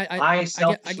mean, I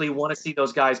selfishly want to see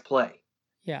those guys play.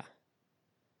 Yeah.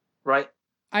 Right?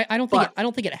 I don't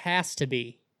think it has to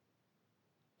be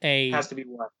has to be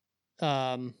what?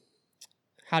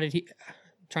 How did he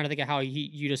I'm trying to think of how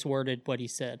you just worded what he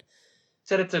said.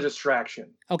 Said it's a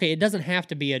distraction. Okay, it doesn't have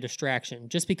to be a distraction.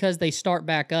 Just because they start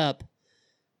back up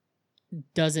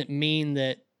doesn't mean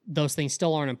that those things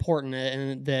still aren't important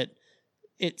and that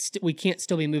we can't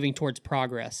still be moving towards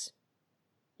progress.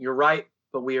 You're right,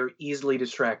 but we are easily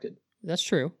distracted. That's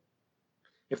true.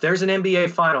 If there's an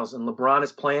NBA Finals and LeBron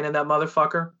is playing in that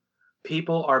motherfucker,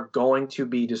 people are going to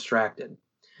be distracted.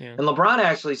 Yeah. And LeBron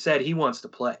actually said he wants to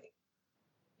play.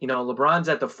 LeBron's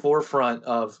at the forefront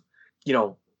of,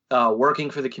 working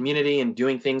for the community and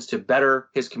doing things to better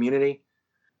his community.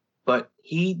 But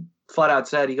he flat out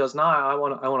said, he goes, "No, I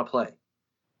want to play."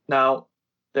 Now,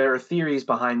 there are theories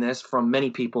behind this from many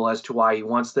people as to why he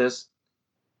wants this.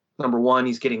 Number one,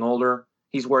 he's getting older.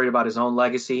 He's worried about his own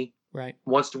legacy. Right.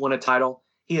 Wants to win a title.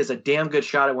 He has a damn good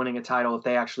shot at winning a title if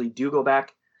they actually do go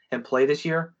back and play this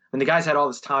year. When the guy's had all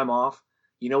this time off,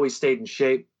 he stayed in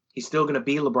shape. He's still going to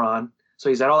be LeBron. So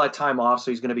he's had all that time off,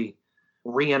 so he's going to be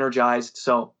re-energized.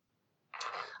 So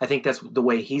I think that's the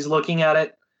way he's looking at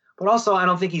it. But also, I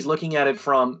don't think he's looking at it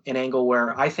from an angle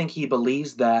where I think he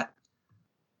believes that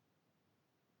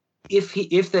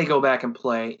if they go back and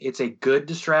play, it's a good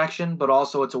distraction, but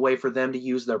also it's a way for them to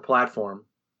use their platform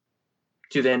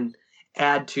to then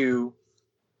add to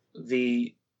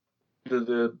the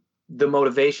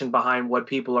motivation behind what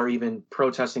people are even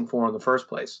protesting for in the first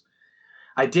place.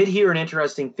 I did hear an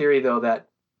interesting theory, though, that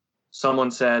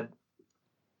someone said,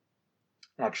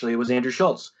 actually it was Andrew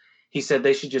Schultz. He said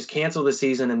they should just cancel the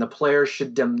season and the players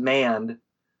should demand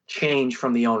change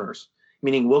from the owners,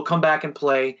 meaning we'll come back and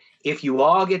play if you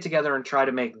all get together and try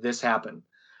to make this happen.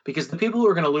 Because the people who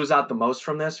are going to lose out the most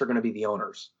from this are going to be the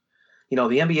owners. The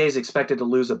NBA is expected to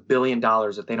lose $1 billion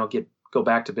if they don't go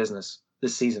back to business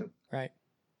this season. Right.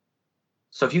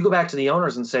 So if you go back to the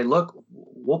owners and say, look,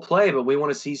 we'll play, but we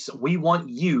want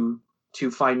you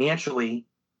to financially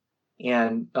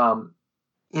and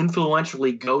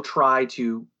influentially go try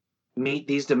to meet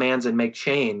these demands and make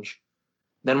change,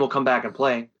 then we'll come back and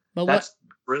play. But that's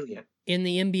brilliant. In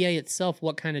the NBA itself,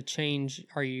 what kind of change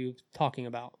are you talking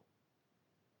about?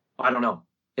 I don't know.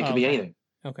 It could be anything.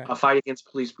 Okay. A fight against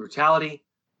police brutality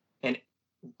and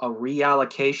a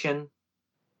reallocation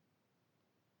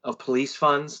of police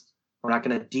funds. We're not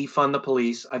going to defund the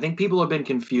police. I think people have been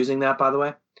confusing that, by the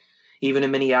way. Even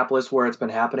in Minneapolis where it's been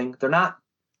happening, they're not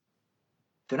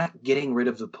getting rid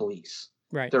of the police.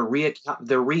 Right. They're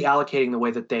reallocating the way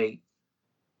that they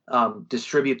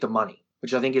distribute the money,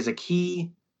 which I think is a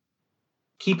key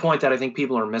point that I think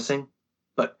people are missing.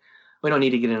 But we don't need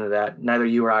to get into that. Neither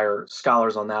you or I are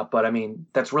scholars on that. But I mean,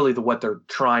 that's really what they're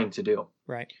trying to do.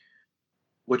 Right.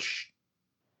 Which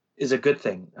is a good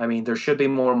thing. I mean, there should be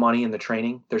more money in the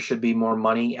training. There should be more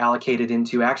money allocated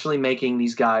into actually making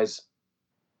these guys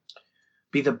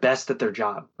be the best at their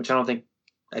job, which I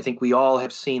think we all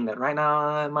have seen that right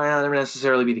now. It might not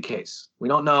necessarily be the case. We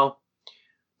don't know,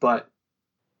 but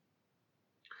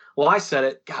well, I said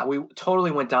it. God, we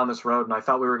totally went down this road, and I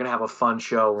thought we were going to have a fun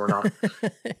show. We're not.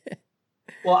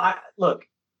 Well, look,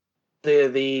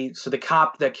 the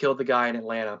cop that killed the guy in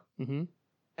Atlanta. Mm-hmm.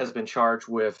 has been charged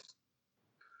with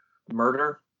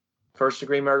murder,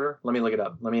 first-degree murder. Let me look it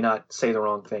up. Let me not say the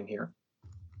wrong thing here.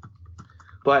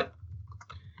 But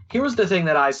here was the thing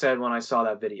that I said when I saw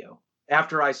that video.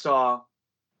 After I saw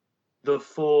the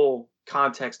full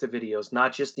context of videos,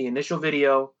 not just the initial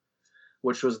video,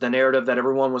 which was the narrative that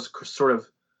everyone was sort of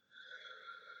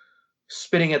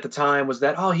spitting at the time, was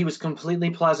that, oh, he was completely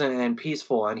pleasant and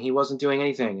peaceful and he wasn't doing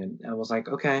anything. And I was like,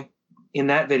 okay, in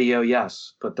that video,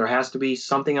 yes, but there has to be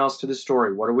something else to the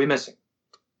story. What are we missing?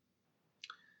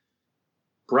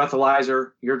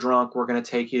 Breathalyzer, you're drunk, we're going to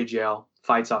take you to jail.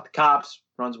 Fights off the cops,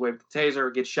 runs away with the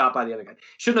taser, gets shot by the other guy.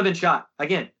 Shouldn't have been shot.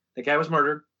 Again, the guy was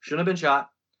murdered, shouldn't have been shot.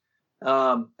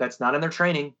 That's not in their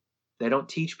training. They don't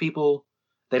teach people,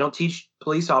 they don't teach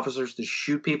police officers to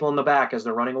shoot people in the back as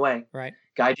they're running away. Right.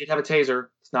 Guy did have a taser.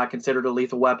 It's not considered a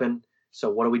lethal weapon. So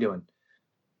what are we doing?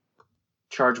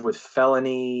 Charged with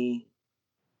felony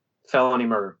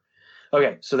murder.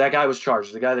 Okay, so that guy was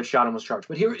charged. The guy that shot him was charged.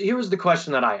 But here was the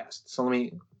question that I asked. So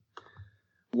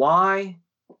why?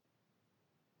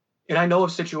 And I know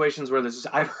of situations where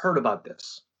I've heard about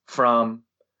this from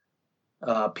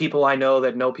people I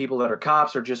know people that are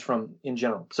cops, or just from in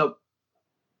general. So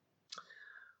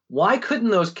why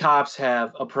couldn't those cops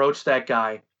have approached that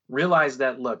guy, realized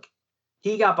that, look,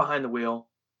 he got behind the wheel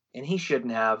and he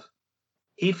shouldn't have.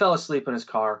 He fell asleep in his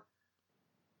car.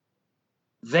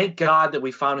 Thank God that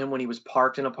we found him when he was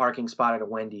parked in a parking spot at a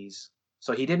Wendy's.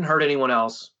 So he didn't hurt anyone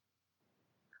else.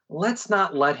 Let's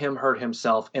not let him hurt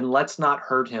himself, and let's not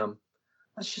hurt him.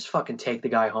 Let's just fucking take the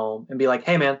guy home and be like,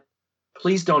 hey, man,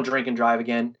 please don't drink and drive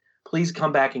again. Please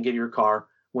come back and get your car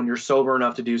when you're sober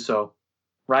enough to do so.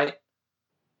 Right?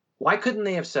 Why couldn't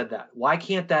they have said that? Why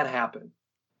can't that happen?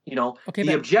 You know, okay,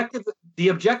 the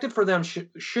objective for them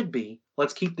should be,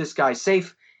 let's keep this guy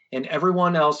safe and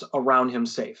everyone else around him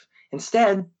safe.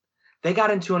 Instead, they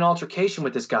got into an altercation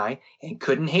with this guy and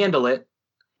couldn't handle it.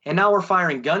 And now we're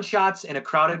firing gunshots in a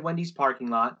crowded Wendy's parking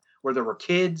lot where there were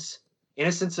kids,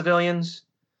 innocent civilians.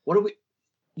 What do we,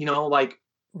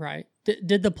 Right.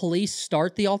 Did the police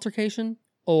start the altercation,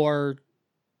 or?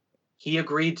 He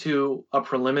agreed to a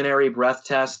preliminary breath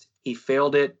test. He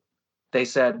failed it. They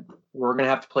said, we're going to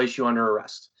have to place you under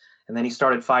arrest. And then he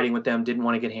started fighting with them, didn't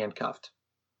want to get handcuffed.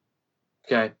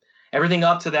 Okay. Everything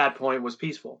up to that point was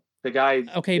peaceful. The guy,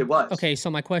 it was. Okay,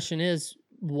 so my question is,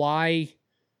 why?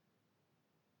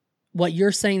 What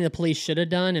you're saying the police should have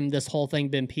done and this whole thing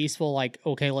been peaceful, like,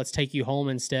 okay, let's take you home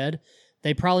instead.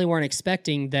 They probably weren't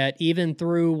expecting that even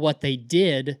through what they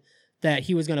did, that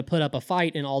he was going to put up a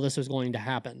fight and all this was going to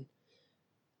happen.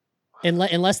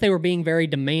 Unless they were being very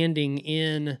demanding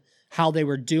in how they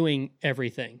were doing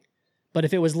everything. But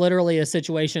if it was literally a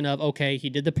situation of, okay, he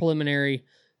did the preliminary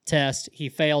test, he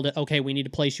failed it, okay, we need to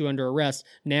place you under arrest,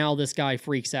 now this guy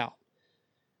freaks out.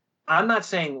 I'm not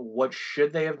saying what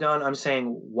should they have done. I'm saying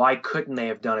why couldn't they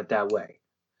have done it that way?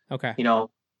 Okay.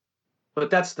 But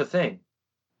that's the thing.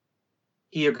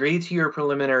 He agreed to your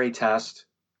preliminary test.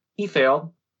 He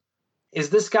failed. Is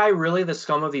this guy really the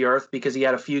scum of the earth because he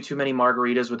had a few too many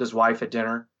margaritas with his wife at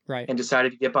dinner, right, and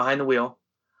decided to get behind the wheel,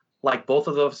 like both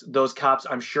of those cops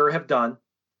I'm sure have done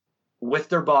with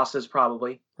their bosses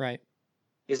probably? Right.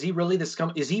 Is he really the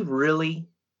scum? Is he really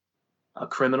a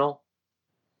criminal?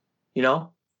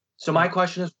 So my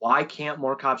question is, why can't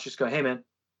more cops just go, hey, man,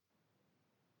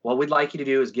 what we'd like you to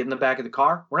do is get in the back of the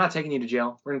car. We're not taking you to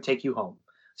jail. We're going to take you home.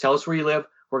 Tell us where you live.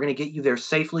 We're going to get you there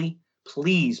safely.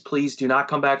 Please, please do not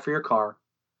come back for your car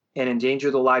and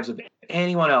endanger the lives of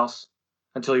anyone else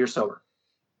until you're sober.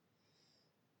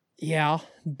 Yeah,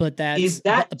 but is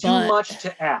that too much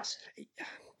to ask?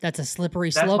 That's a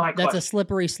slippery slope. That's a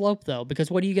slippery slope, though, because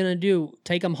what are you going to do?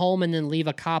 Take him home and then leave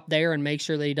a cop there and make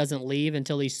sure that he doesn't leave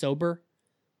until he's sober?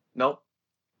 Nope.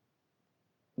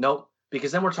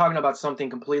 Because then we're talking about something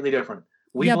completely different.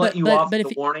 We've let you off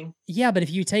the warning. Yeah, but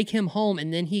if you take him home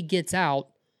and then he gets out,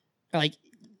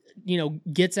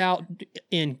 gets out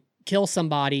and kills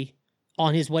somebody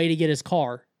on his way to get his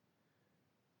car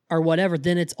or whatever,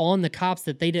 then it's on the cops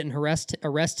that they didn't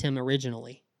arrest him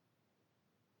originally.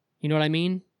 You know what I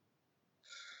mean?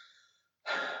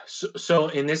 So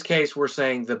in this case, we're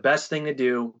saying the best thing to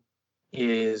do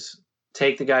is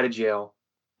take the guy to jail,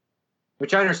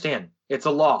 which I understand. It's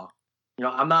a law.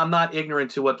 I'm not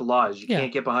ignorant to what the law is. You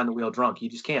can't get behind the wheel drunk. You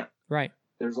just can't. Right.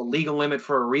 There's a legal limit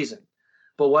for a reason.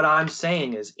 But what I'm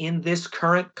saying is, in this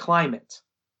current climate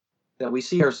that we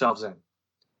see ourselves in,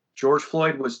 George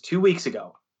Floyd was 2 weeks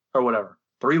ago, or whatever,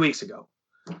 3 weeks ago.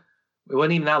 It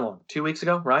wasn't even that long. 2 weeks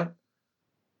ago, right?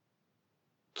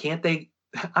 Can't they?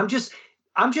 I'm just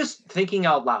thinking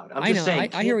out loud. I'm just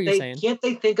saying. I hear what you're saying. Can't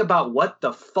they think about what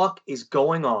the fuck is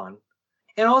going on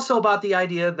And also about the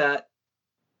idea that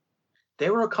they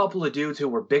were a couple of dudes who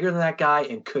were bigger than that guy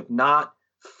and could not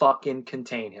fucking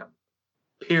contain him.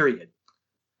 Period.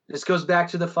 This goes back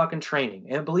to the fucking training.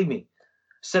 And believe me,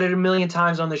 I said it a million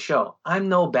times on the show. I'm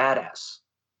no badass,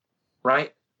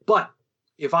 right? But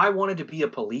if I wanted to be a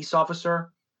police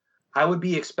officer, I would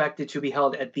be expected to be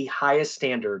held at the highest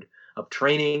standard of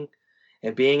training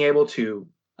and being able to,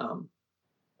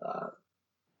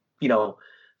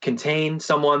 contain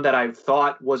someone that I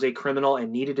thought was a criminal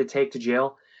and needed to take to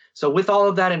jail. So with all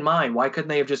of that in mind, why couldn't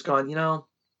they have just gone,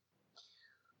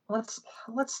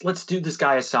 let's do this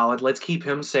guy a solid. Let's keep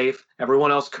him safe.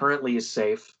 Everyone else currently is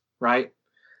safe, right?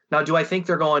 Now, do I think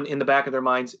they're going in the back of their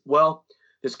minds, well,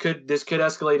 this could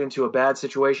escalate into a bad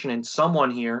situation and someone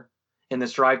here in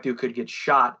this drive-thru could get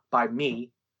shot by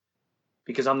me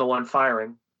because I'm the one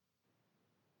firing?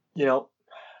 No.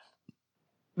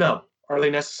 Are they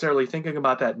necessarily thinking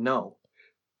about that? No.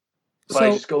 But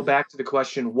I just go back to the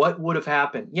question, what would have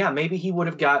happened? Yeah,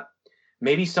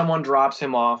 maybe someone drops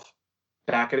him off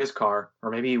back at his car, or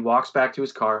maybe he walks back to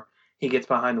his car, he gets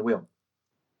behind the wheel.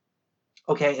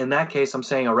 Okay, in that case, I'm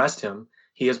saying arrest him.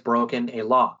 He has broken a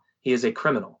law. He is a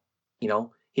criminal.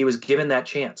 He was given that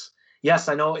chance. Yes,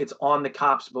 I know it's on the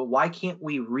cops, but why can't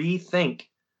we rethink,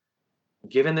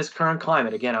 given this current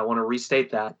climate, again, I want to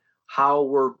restate that, how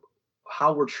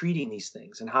we're treating these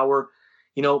things and how we're,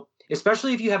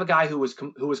 especially if you have a guy who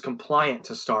was compliant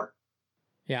to start.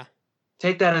 Yeah.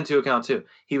 Take that into account too.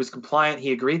 He was compliant.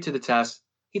 He agreed to the test.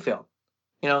 He failed.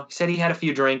 He said he had a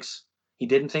few drinks. He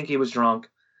didn't think he was drunk.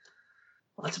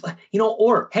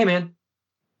 Or, hey man,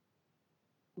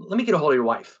 let me get a hold of your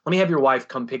wife. Let me have your wife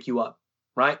come pick you up,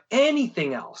 right?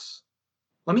 Anything else.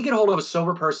 Let me get a hold of a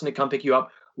sober person to come pick you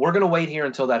up. We're going to wait here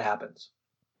until that happens.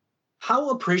 How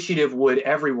appreciative would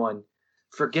everyone,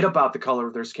 forget about the color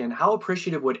of their skin, how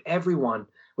appreciative would everyone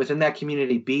within that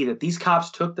community be that these cops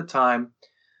took the time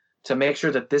to make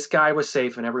sure that this guy was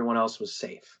safe and everyone else was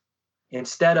safe,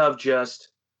 instead of just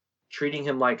treating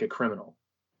him like a criminal?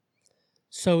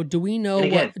 So do we know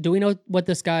what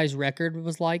this guy's record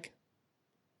was like?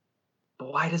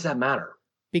 But why does that matter?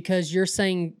 Because you're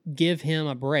saying give him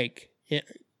a break,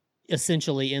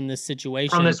 essentially, in this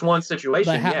situation. From this one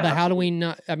situation, but how do we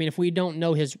not? I mean, if we don't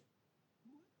know his...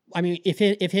 I mean, if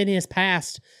in his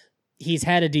past, he's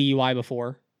had a DUI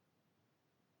before.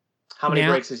 How many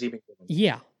breaks has he been given?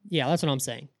 Yeah, that's what I'm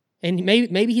saying. And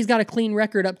maybe he's got a clean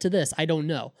record up to this. I don't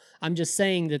know. I'm just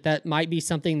saying that might be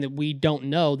something that we don't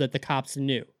know that the cops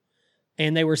knew,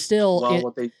 and they were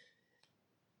still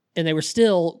they were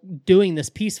still doing this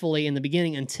peacefully in the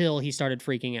beginning until he started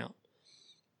freaking out.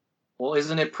 Well,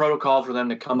 isn't it protocol for them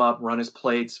to come up, run his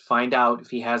plates, find out if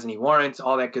he has any warrants,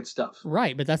 all that good stuff?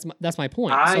 Right, but that's my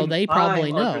point. So they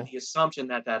probably know. Under the assumption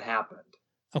that happened.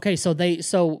 Okay, so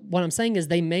what I'm saying is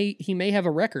he may have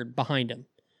a record behind him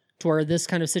to where this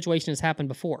kind of situation has happened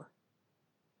before.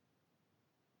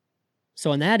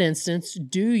 So in that instance,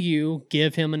 do you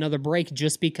give him another break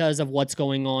just because of what's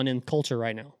going on in culture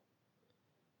right now?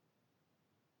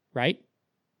 Right?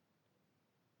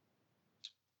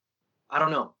 I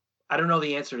don't know. I don't know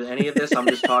the answer to any of this. I'm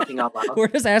just talking out loud. We're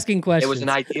just asking questions. It was an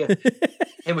idea.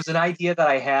 It was an idea that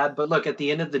I had. But look, at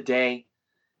the end of the day,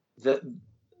 the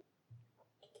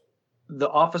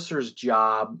officer's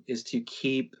job is to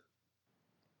keep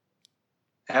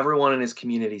everyone in his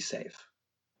community safe.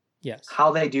 Yes.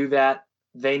 How they do that,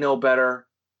 they know better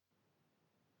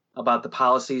about the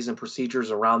policies and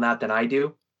procedures around that than I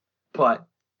do. But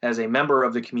as a member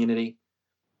of the community,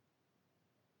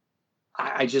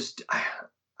 I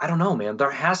don't know, man.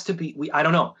 There has to be, I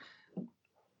don't know.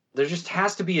 There just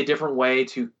has to be a different way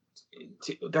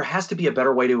there has to be a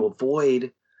better way to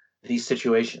avoid these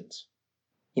situations.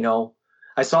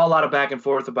 I saw a lot of back and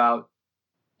forth about,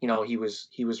 he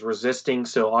was resisting,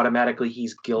 so automatically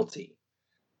he's guilty.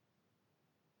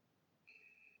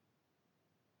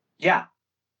 Yeah.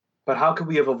 But how could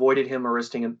we have avoided him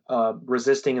resisting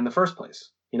in the first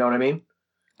place? You know what I mean?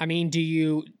 I mean, do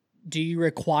you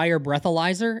require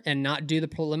breathalyzer and not do the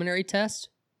preliminary test?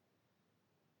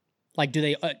 Like,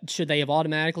 should they have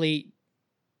automatically,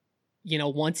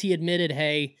 once he admitted,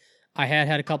 hey, I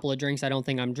had a couple of drinks, I don't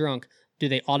think I'm drunk, do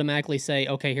they automatically say,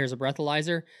 okay, here's a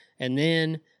breathalyzer? And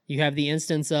then you have the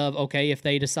instance of, okay, if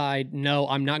they decide, no,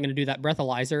 I'm not going to do that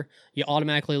breathalyzer, you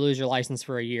automatically lose your license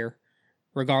for a year,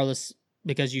 regardless,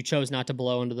 because you chose not to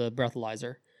blow into the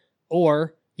breathalyzer.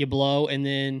 Or you blow and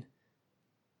then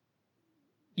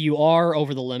you are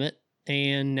over the limit,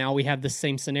 and now we have the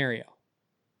same scenario.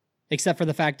 Except for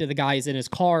the fact that the guy is in his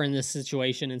car in this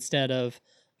situation instead of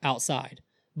outside.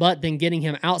 But then getting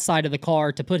him outside of the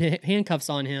car to put handcuffs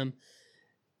on him,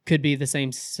 could be the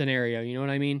same scenario. You know what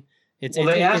I mean? Well,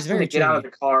 they It's asked him very to get out of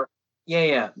tricky. the car. Yeah,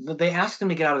 yeah. They asked him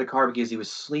to get out of the car because he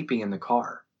was sleeping in the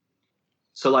car.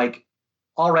 So, like,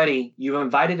 already you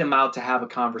invited him out to have a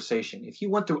conversation. If you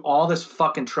went through all this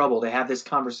fucking trouble to have this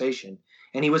conversation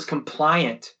and he was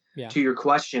compliant Yeah. to your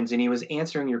questions and he was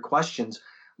answering your questions,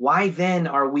 why then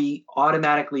are we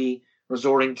automatically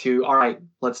resorting to, all right,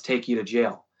 let's take you to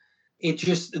jail? It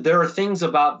just, there are things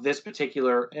about this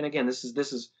particular, and again, this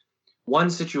is one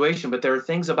situation, but there are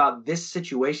things about this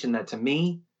situation that to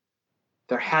me,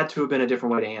 there had to have been a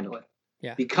different way to handle it.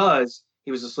 Yeah. Because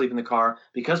he was asleep in the car,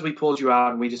 because we pulled you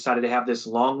out and we decided to have this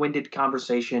long-winded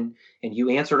conversation and you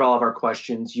answered all of our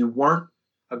questions. You weren't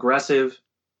aggressive.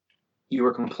 You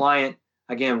were compliant.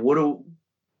 Again,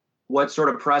 what sort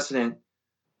of precedent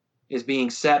is being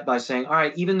set by saying, all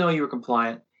right, even though you were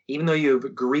compliant, even though you've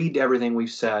agreed to everything we've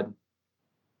said,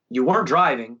 you weren't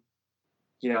driving,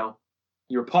 you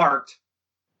were parked,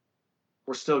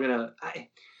 we're still going to,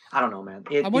 I don't know, man.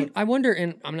 I wonder,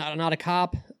 and I'm not a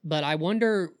cop, but I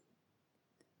wonder,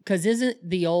 because isn't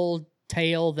the old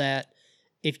tale that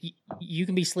if you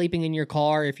can be sleeping in your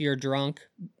car if you're drunk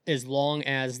as long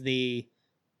as the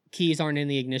keys aren't in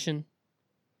the ignition,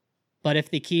 but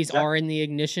if the keys are in the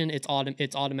ignition, it's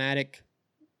automatic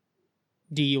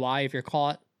DUI if you're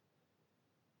caught.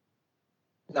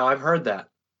 No, I've heard that.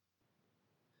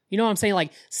 You know what I'm saying?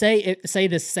 Like, say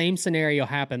the same scenario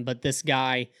happened, but this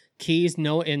guy, keys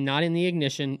not in the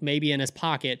ignition, maybe in his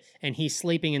pocket, and he's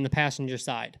sleeping in the passenger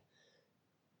side.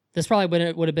 This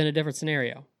probably would have been a different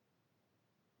scenario.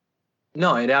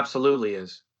 No, it absolutely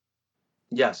is.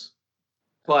 Yes.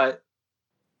 But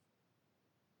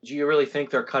do you really think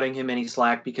they're cutting him any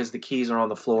slack because the keys are on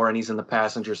the floor and he's in the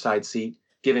passenger side seat,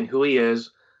 given who he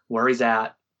is, where he's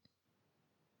at?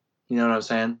 You know what I'm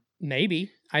saying?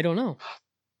 Maybe. I don't know.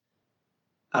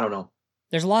 I don't know.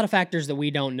 There's a lot of factors that we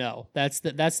don't know. That's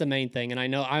the main thing. And I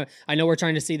know we're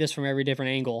trying to see this from every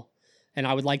different angle. And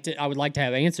I would like to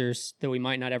have answers that we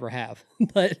might not ever have.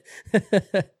 But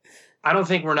I don't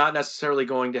think we're not necessarily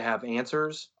going to have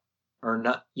answers, or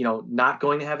not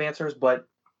going to have answers. But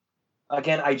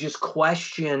again, I just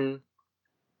question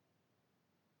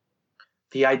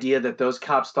the idea that those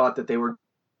cops thought that they were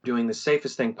doing the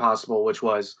safest thing possible, which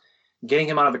was getting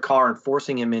him out of the car and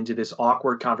forcing him into this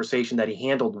awkward conversation that he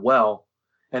handled well,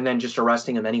 and then just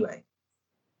arresting him anyway.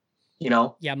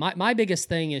 Yeah, my biggest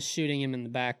thing is shooting him in the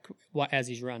back as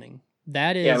he's running.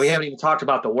 That is. Yeah, we haven't even talked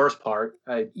about the worst part.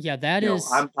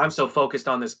 I'm so focused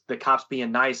on this, the cops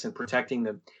being nice and protecting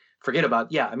them. Forget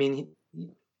about. Yeah, I mean,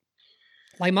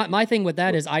 like my thing with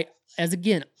that is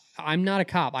I'm not a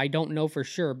cop. I don't know for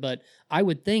sure, but I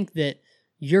would think that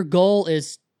your goal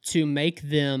is to make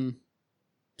them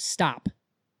stop,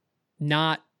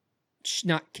 not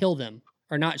kill them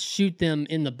or not shoot them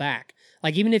in the back.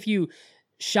 Like, even if you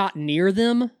shot near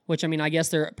them, which, I mean, I guess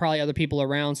there are probably other people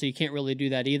around, so you can't really do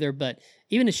that either, but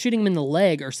even if shooting them in the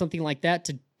leg or something like that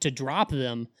to drop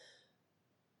them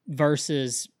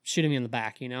versus shooting them in the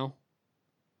back,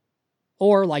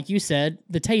 Or, like you said,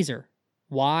 the taser.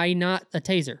 Why not a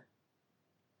taser?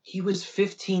 He was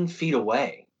 15 feet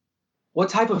away. What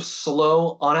type of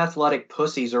slow, unathletic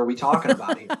pussies are we talking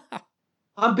about here?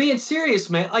 I'm being serious,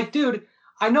 man. Like, dude,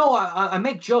 I know I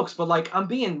make jokes, but like, I'm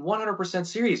being 100%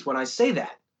 serious when I say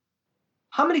that.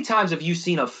 How many times have you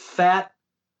seen a fat,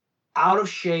 out of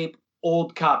shape,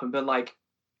 old cop and been like,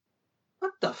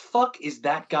 what the fuck is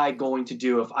that guy going to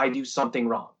do if I do something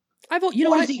wrong? What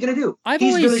is he going to do?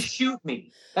 He's going to shoot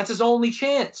me. That's his only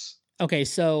chance. Okay,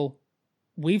 so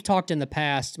we've talked in the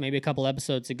past, maybe a couple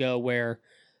episodes ago, where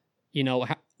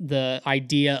the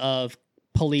idea of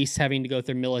police having to go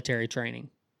through military training,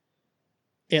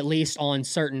 at least on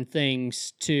certain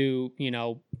things, to,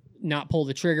 not pull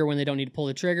the trigger when they don't need to pull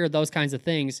the trigger, those kinds of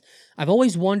things. I've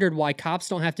always wondered why cops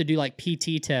don't have to do like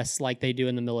PT tests like they do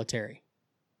in the military.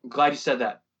 I'm glad you said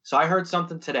that. So I heard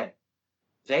something today.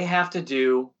 They have to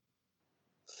do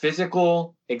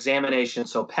physical examination,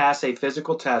 so pass a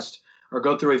physical test or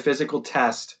go through a physical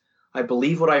test. I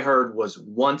believe what I heard was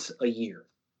once a year.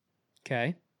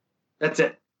 Okay. That's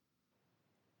it.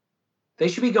 They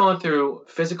should be going through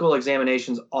physical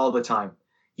examinations all the time.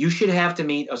 You should have to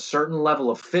meet a certain level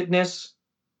of fitness,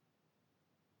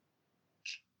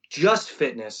 just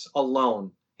fitness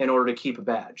alone, in order to keep a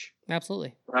badge.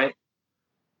 Absolutely. Right?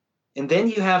 And then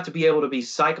you have to be able to be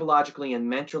psychologically and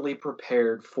mentally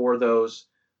prepared for those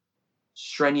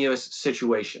strenuous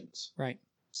situations. Right.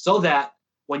 So that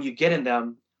when you get in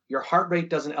them, your heart rate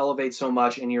doesn't elevate so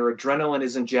much and your adrenaline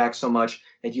isn't jacked so much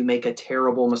that you make a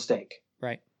terrible mistake.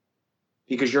 Right.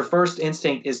 Because your first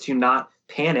instinct is to not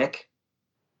panic,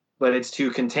 but it's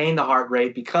to contain the heart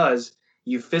rate because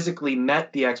you physically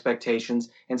met the expectations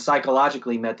and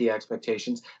psychologically met the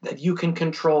expectations, that you can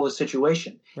control the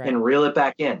situation and reel it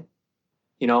back in.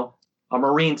 You know, a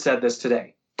Marine said this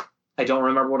today. I don't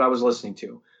remember what I was listening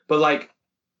to, but like,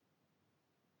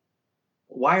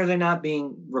 why are they not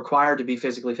being required to be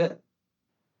physically fit?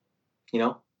 You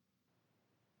know,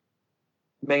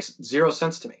 it makes zero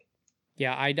sense to me.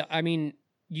 Yeah, I mean,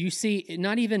 you see,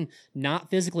 not even not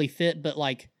physically fit, but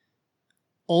like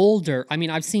older. I mean,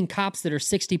 I've seen cops that are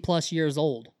 60 plus years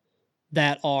old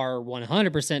that are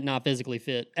 100% not physically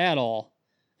fit at all.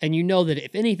 And you know that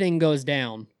if anything goes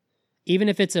down, even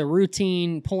if it's a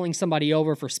routine pulling somebody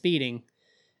over for speeding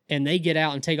and they get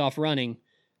out and take off running,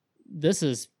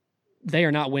 they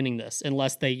are not winning this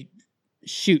unless they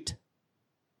shoot.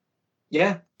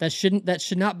 Yeah. That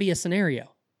should not be a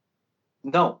scenario.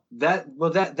 No,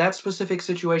 that specific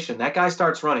situation, that guy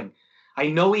starts running. I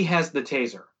know he has the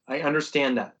taser. I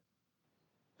understand that.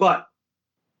 But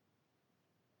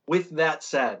with that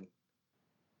said,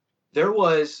 there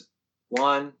was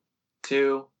 1,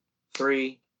 2,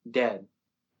 3 dead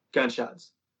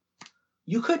gunshots.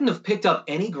 You couldn't have picked up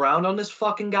any ground on this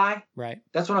fucking guy. Right.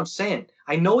 That's what I'm saying.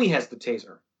 I know he has the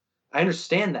taser. I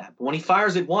understand that. But when he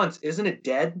fires it once, isn't it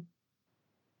dead?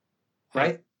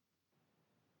 Right?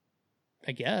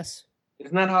 I guess.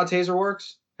 Isn't that how a taser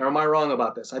works? Or am I wrong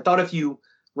about this? I thought if you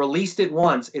released it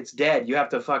once, it's dead. You have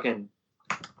to fucking...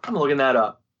 I'm looking that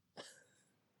up.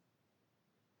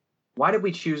 Why did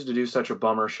we choose to do such a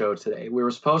bummer show today? We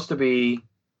were supposed to be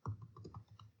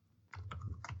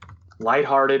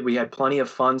lighthearted. We had plenty of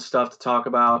fun stuff to talk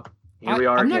about. Here we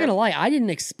are. I'm not going to lie. I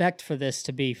didn't expect for this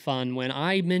to be fun. When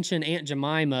I mentioned Aunt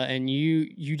Jemima and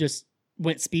you just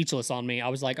went speechless on me, I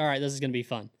was like, all right, this is going to be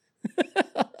fun.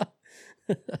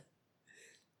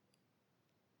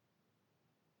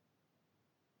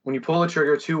 When you pull a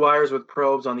trigger, 2 wires with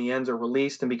probes on the ends are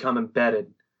released and become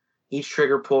embedded. Each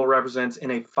trigger pull represents in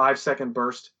a 5-second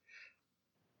burst.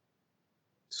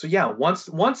 So yeah, once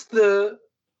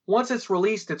it's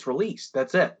released, it's released.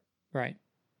 That's it. Right.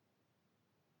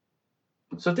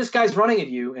 So if this guy's running at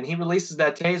you and he releases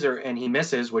that taser and he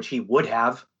misses, which he would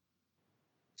have,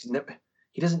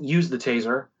 he doesn't use the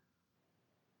taser.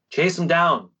 Chase him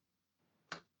down.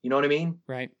 You know what I mean?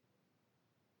 Right.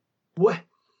 What?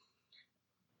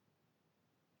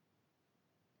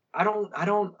 I don't,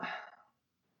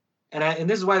 and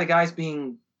this is why the guy's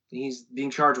he's being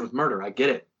charged with murder. I get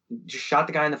it. He just shot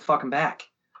the guy in the fucking back.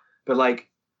 But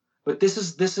this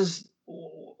is,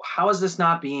 how is this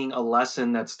not being a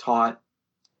lesson that's taught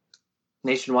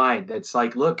nationwide? That's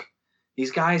like, look,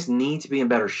 these guys need to be in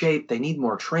better shape. They need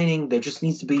more training. There just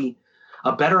needs to be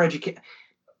a better education.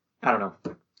 I don't know.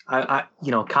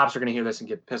 Cops are going to hear this and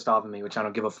get pissed off at me, which I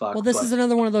don't give a fuck. Well, this is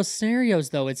another one of those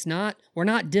scenarios, though. We're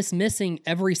not dismissing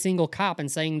every single cop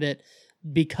and saying that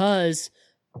because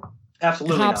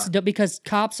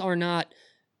cops are not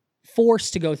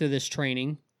forced to go through this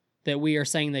training that we are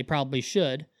saying they probably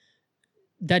should.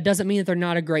 That doesn't mean that they're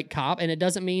not a great cop, and it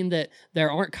doesn't mean that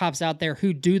there aren't cops out there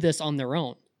who do this on their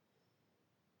own.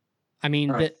 I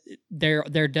mean, right.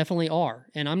 There definitely are,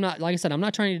 and I'm not, like I said, I'm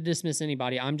not trying to dismiss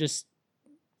anybody. I'm just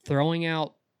throwing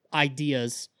out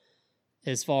ideas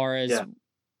as far as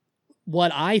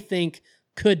what I think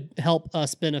could help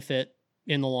us benefit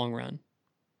in the long run.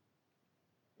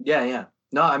 Yeah.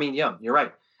 No, I mean, yeah, you're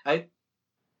right.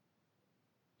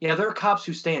 There are cops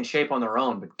who stay in shape on their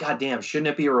own, but goddamn, shouldn't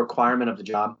it be a requirement of the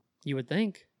job? You would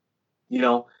think.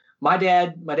 My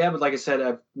dad, like I said,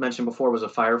 I've mentioned before, was a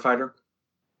firefighter.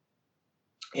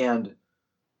 And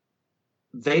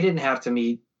they didn't have to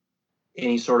meet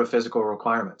any sort of physical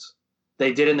requirements.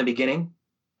 They did in the beginning,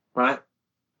 right?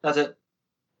 That's it.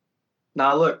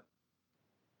 Now, look,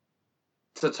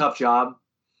 it's a tough job.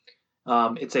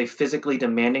 It's a physically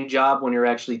demanding job when you're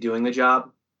actually doing the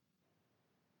job.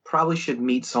 Probably should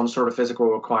meet some sort of physical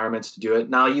requirements to do it.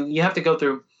 Now, you have to go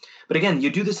through, but again, you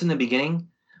do this in the beginning.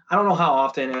 I don't know how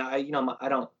often. I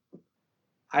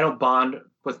don't bond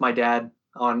with my dad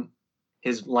on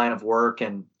his line of work,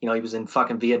 and he was in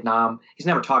fucking Vietnam. He's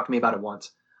never talked to me about it once.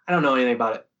 I don't know anything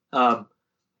about it.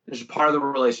 It's just part of the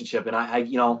relationship, and I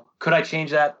could I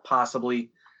change that? Possibly.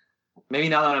 Maybe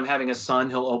now that I'm having a son,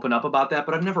 he'll open up about that,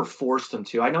 but I've never forced him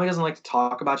to. I know he doesn't like to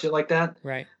talk about shit like that.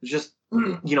 Right. It's just,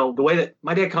 the way that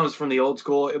my dad comes from the old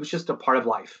school, it was just a part of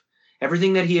life.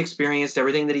 Everything that he experienced,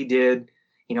 everything that he did,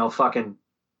 fucking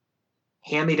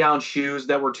hand-me-down shoes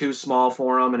that were too small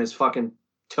for him and his fucking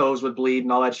toes would bleed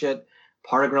and all that shit.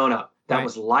 Part of growing up. That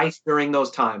was life during those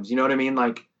times. You know what I mean?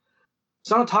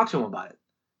 So I don't talk to him about it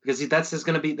because that's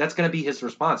going to be his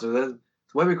response. That's the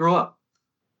way we grew up.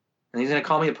 And he's going to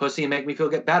call me a pussy and make me feel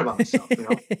bad about myself, you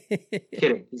know?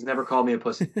 Kidding. He's never called me a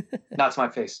pussy. That's my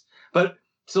face. But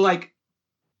so like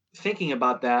thinking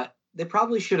about that, they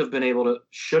probably should have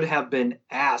been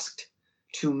asked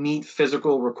to meet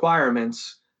physical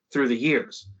requirements through the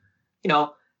years. You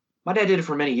know, my dad did it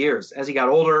for many years. As he got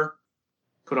older,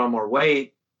 put on more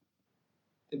weight,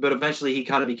 but eventually he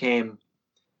kind of became,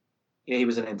 you know, he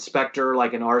was an inspector,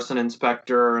 like an arson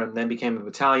inspector, and then became a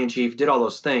battalion chief, did all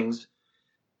those things.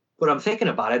 But I'm thinking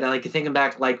about it, and like thinking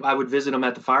back, like I would visit him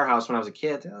at the firehouse when I was a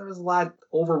kid. There was a lot of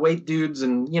overweight dudes,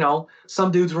 and you know,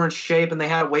 some dudes were in shape and they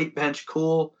had a weight bench,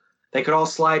 cool. They could all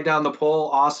slide down the pole,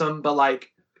 awesome. But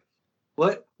like,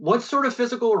 what sort of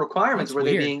physical requirements were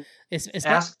they being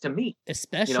asked to meet?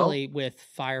 Especially with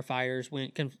firefighters,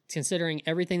 when considering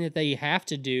everything that they have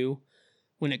to do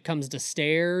when it comes to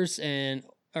stairs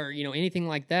or you know anything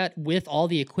like that, with all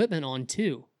the equipment on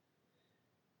too.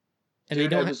 And they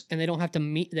don't have to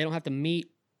meet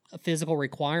physical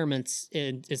requirements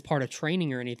as part of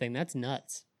training or anything. That's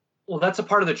nuts. Well, that's a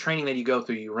part of the training that you go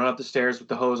through. You run up the stairs with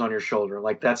the hose on your shoulder.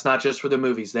 Like that's not just for the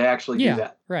movies. They actually do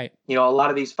that. Right. You know, a lot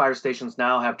of these fire stations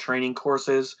now have training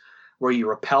courses where you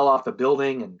rappel off the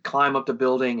building and climb up the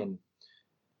building. And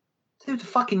dude, the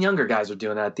fucking younger guys are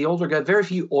doing that. The older guys, very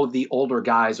few of the older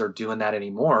guys are doing that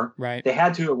anymore. Right. They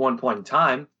had to at one point in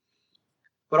time.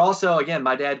 But also, again,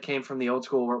 my dad came from the old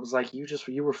school where it was like, you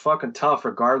were fucking tough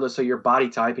regardless of your body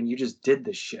type, and you just did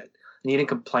this shit. And you didn't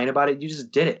complain about it. You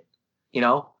just did it. You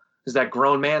know? It's that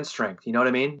grown man strength. You know what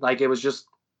I mean? Like, it was just,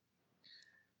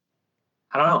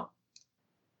 I don't know.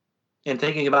 And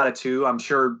thinking about it, too, I'm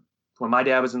sure when my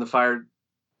dad was in the fire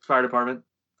department,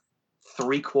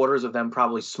 3/4 of them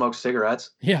probably smoked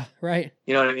cigarettes. Yeah, right.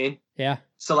 You know what I mean? Yeah.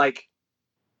 So, like,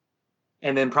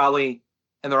 and then probably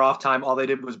in their off time, all they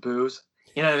did was booze.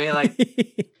 You know what I mean? Like,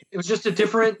 it was just a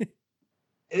different.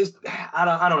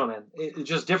 I don't know, man. It's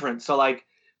just different. So like,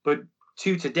 but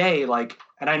to today, like,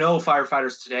 and I know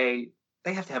firefighters today,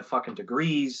 they have to have fucking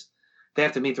degrees. They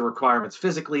have to meet the requirements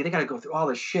physically. They got to go through all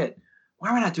this shit.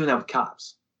 Why are we not doing that with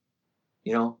cops?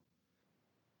 You know,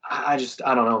 I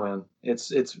don't know, man.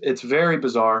 It's very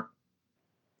bizarre.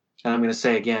 And I'm going to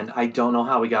say again, I don't know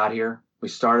how we got here. We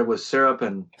started with syrup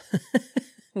and.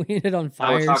 We ended on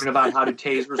fire. We're talking about how do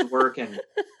tasers work, and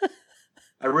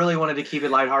I really wanted to keep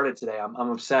it lighthearted today. I'm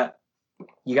upset.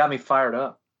 You got me fired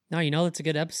up. No, you know it's a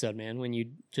good episode, man, when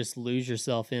you just lose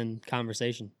yourself in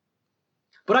conversation.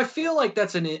 But I feel like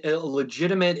that's a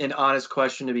legitimate and honest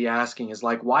question to be asking is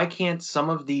like, why can't some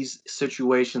of these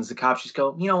situations, the cops just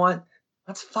go, you know what?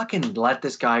 Let's fucking let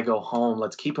this guy go home.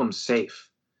 Let's keep him safe.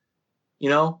 You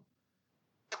know?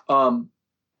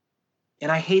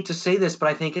 And I hate to say this, but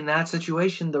I think in that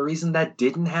situation, the reason that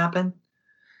didn't happen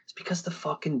is because the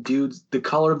fucking dude's, the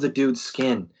color of the dude's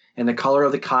skin and the color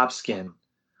of the cop's skin.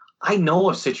 I know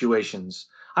of situations.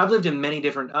 I've lived in many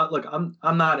different, look, I'm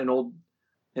not an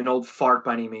old fart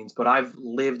by any means, but I've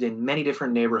lived in many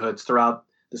different neighborhoods throughout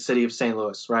the city of St.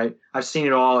 Louis, right? I've seen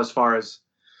it all as far as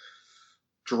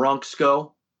drunks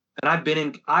go. And I've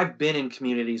been in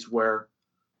communities where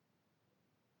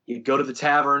you go to the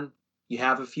tavern, you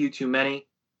have a few too many.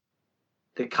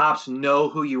 The cops know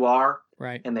who you are.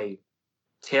 Right. And they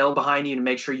tail behind you to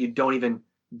make sure you don't even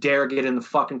dare get in the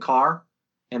fucking car.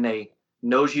 And they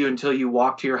nose you until you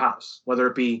walk to your house. Whether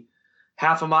it be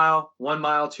half a mile, 1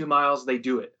 mile, 2 miles, they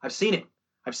do it. I've seen it.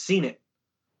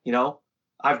 You know?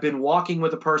 I've been walking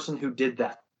with a person who did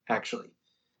that, actually.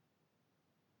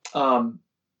 That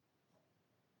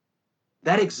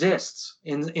exists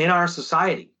in our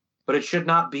society. But it should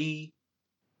not be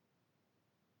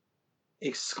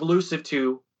exclusive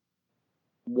to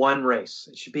one race.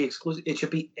 It should be exclusive. It should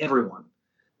be everyone.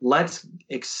 Let's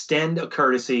extend a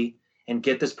courtesy and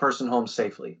get this person home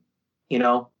safely. You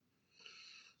know,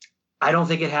 I don't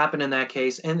think it happened in that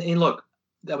case. And look,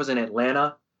 that was in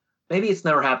Atlanta. Maybe it's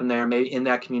never happened there. Maybe in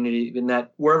that community, in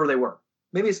that wherever they were.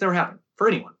 Maybe it's never happened for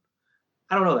anyone.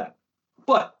 I don't know that.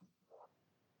 But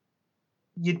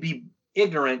you'd be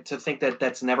ignorant to think that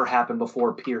that's never happened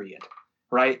before, period.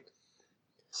 Right?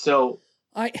 So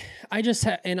I just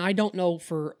and I don't know,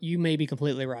 for you may be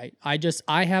completely right.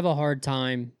 I have a hard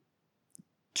time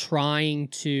trying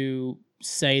to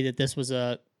say that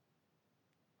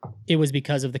it was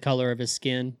because of the color of his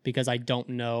skin, because I don't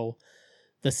know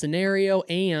the scenario,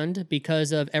 and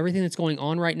because of everything that's going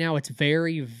on right now, it's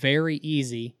very, very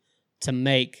easy to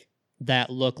make that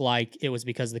look like it was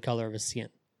because of the color of his skin.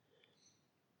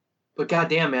 But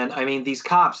goddamn, man, I mean, these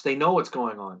cops, they know what's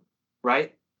going on,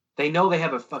 right? They know they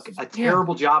have a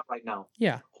terrible job right now.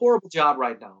 Yeah. Horrible job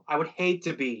right now. I would hate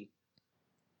to be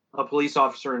a police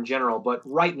officer in general, but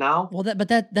right now. Well,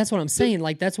 that's what I'm saying.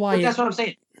 Like, that's why. That's what I'm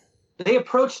saying. They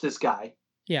approach this guy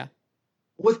Yeah.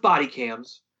 with body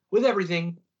cams, with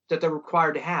everything that they're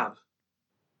required to have.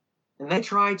 And they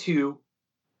try to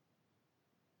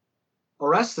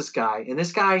arrest this guy, and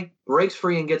this guy breaks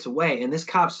free and gets away. And this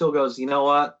cop still goes, you know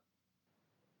what?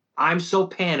 I'm so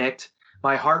panicked.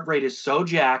 My heart rate is so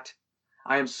jacked.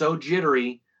 I am so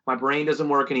jittery. My brain doesn't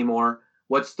work anymore.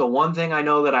 What's the one thing I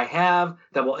know that I have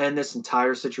that will end this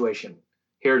entire situation?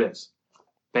 Here it is.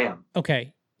 Bam.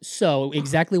 Okay. So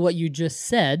exactly what you just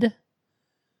said.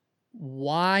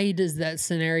 Why does that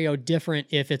scenario different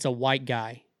if it's a white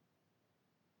guy?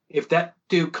 If that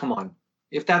dude, come on.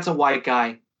 If that's a white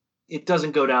guy, it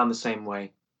doesn't go down the same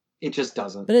way. It just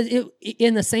doesn't. But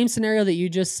in the same scenario that you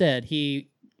just said, he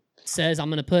says, I'm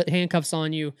going to put handcuffs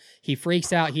on you. He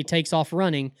freaks out. He takes off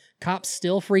running. Cop's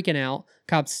still freaking out.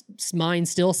 Cop's mind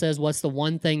still says, what's the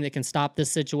one thing that can stop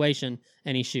this situation?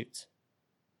 And he shoots.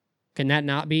 Can that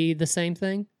not be the same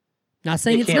thing? Not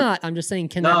saying it's not. I'm just saying,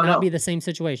 can that not be the same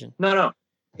situation? No.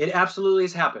 It absolutely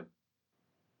has happened.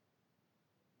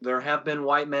 There have been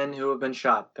white men who have been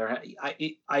shot.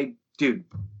 Dude,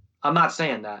 I'm not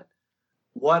saying that.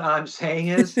 What I'm saying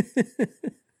is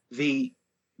the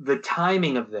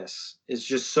timing of this is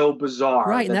just so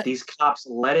bizarre that these cops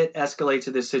let it escalate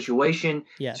to this situation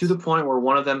to the point where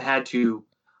one of them had to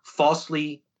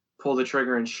falsely pull the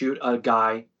trigger and shoot a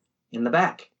guy in the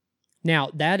back.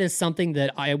 Now, that is something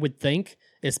that I would think,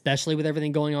 especially with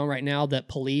everything going on right now, that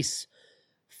police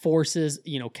forces,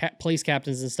 police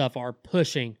captains and stuff are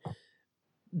pushing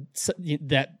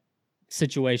that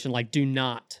situation. Like, do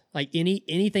not, like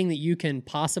anything that you can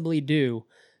possibly do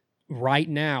right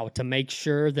now to make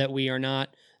sure that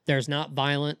there's not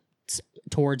violence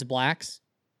towards blacks.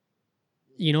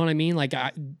 You know what I mean? Like,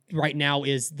 right now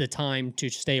is the time to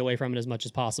stay away from it as much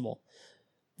as possible.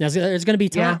 Now, there's going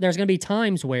to be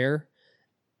times where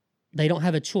they don't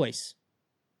have a choice.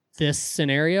 This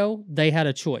scenario, they had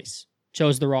a choice.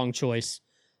 Chose the wrong choice.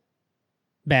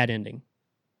 Bad ending.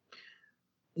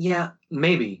 Yeah,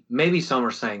 maybe. Maybe some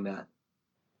are saying that.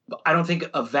 But I don't think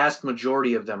a vast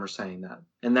majority of them are saying that.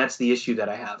 And that's the issue that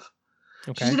I have.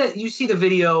 Okay. You see the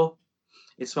video?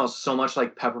 It smells so much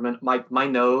like peppermint. My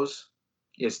nose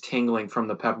is tingling from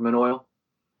the peppermint oil.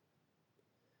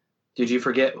 Did you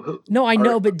forget? No, I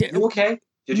know, but... you okay?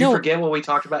 Did you forget what we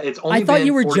talked about? It's only I thought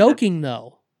you were joking,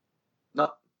 though.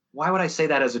 No, why would I say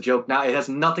that as a joke? Now it has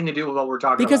nothing to do with what we're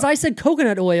talking about. Because I said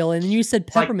coconut oil, and you said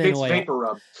peppermint oil. Vapor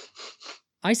rub.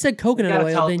 I said coconut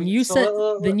oil, then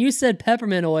you said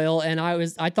peppermint oil, and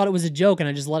I thought it was a joke, and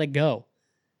I just let it go.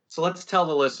 So let's tell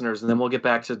the listeners, and then we'll get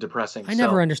back to depressing. I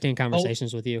never understand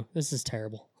conversations with you. This is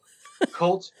terrible.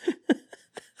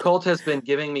 Colt has been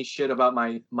giving me shit about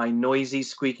my noisy,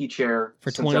 squeaky chair for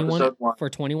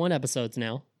 21 episodes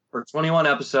now. For 21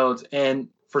 episodes, and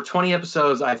for 20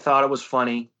 episodes, I thought it was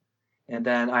funny, and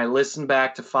then I listened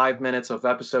back to 5 minutes of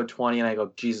episode 20, and I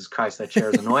go, Jesus Christ, that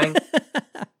chair is annoying.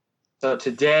 So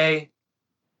today,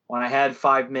 when I had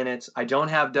 5 minutes, I don't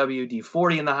have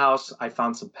WD-40 in the house. I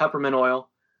found some peppermint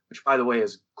oil, which, by the way,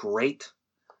 is great.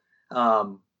 A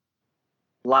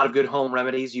lot of good home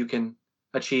remedies you can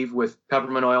achieve with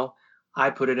peppermint oil. I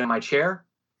put it in my chair,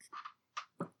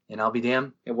 and I'll be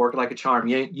damned, it worked like a charm.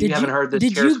 You haven't heard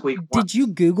this chair squeak once. Did you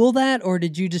Google that, or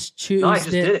did you just choose? No, I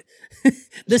just did it.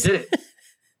 Did it.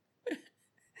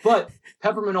 But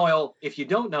peppermint oil, if you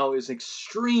don't know, is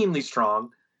extremely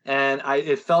strong, and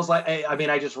it feels like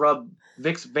I just rubbed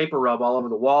Vicks Vapor Rub all over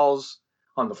the walls,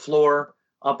 on the floor,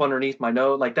 up underneath my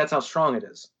nose. Like, that's how strong it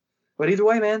is. But either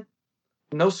way, man,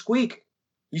 no squeak.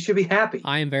 You should be happy.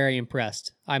 I am very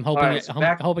impressed. I'm hoping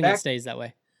it stays that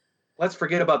way. Let's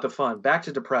forget about the fun. Back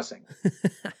to depressing.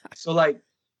 So, I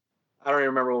don't even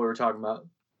remember what we were talking about.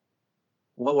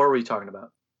 What were we talking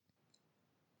about?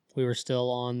 We were still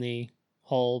on the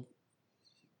whole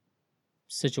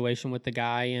situation with the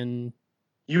guy in...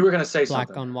 You were going to say black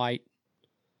something. On white.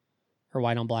 Or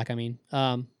white on black, I mean.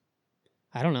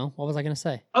 I don't know. What was I going to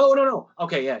say? Oh, no.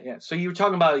 Okay, yeah. So you were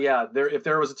talking about, if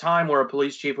there was a time where a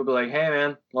police chief would be like, hey,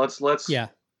 man, let's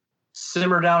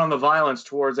simmer down on the violence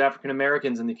towards African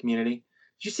Americans in the community.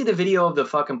 Did you see the video of the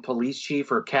fucking police chief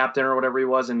or captain or whatever he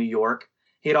was in New York?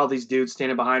 He had all these dudes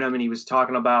standing behind him, and he was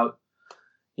talking about,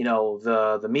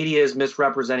 the media is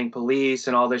misrepresenting police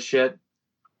and all this shit.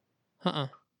 You don't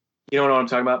know what I'm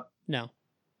talking about? No.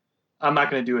 I'm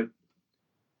not going to do it.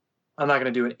 I'm not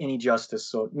going to do it any justice,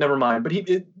 so never mind. But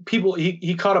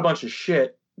he caught a bunch of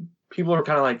shit. People are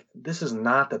kind of like, this is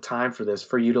not the time for this,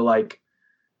 for you to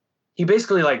he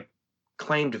basically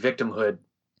claimed victimhood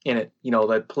in it,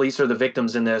 that police are the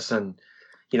victims in this. And,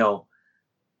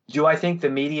 do I think the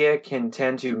media can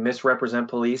tend to misrepresent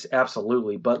police?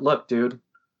 Absolutely. But look, dude,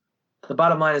 The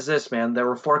bottom line is this, man. There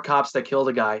were 4 cops that killed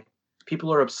a guy.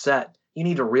 People are upset. You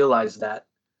need to realize that.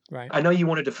 Right. I know you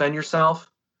want to defend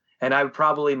yourself, and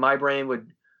my brain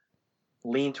would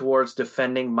lean towards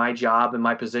defending my job and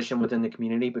my position within the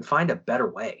community, but find a better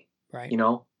way. Right. You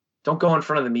know, don't go in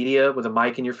front of the media with a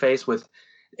mic in your face with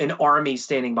an army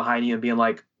standing behind you and being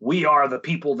like, we are the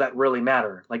people that really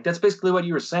matter. Like, that's basically what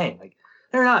you were saying. Like,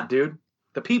 they're not, dude.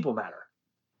 The people matter.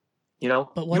 You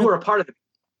know, you were a part of it.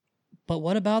 But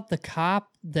what about the cop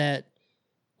that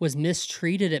was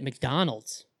mistreated at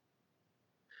McDonald's?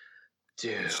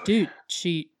 Dude,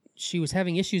 she was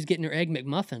having issues getting her Egg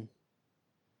McMuffin.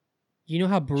 You know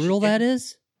how brutal that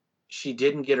is? She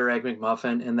didn't get her Egg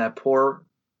McMuffin, and that poor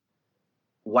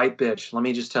white bitch, let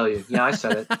me just tell you. Yeah, I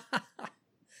said it.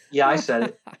 Yeah, I said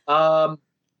it.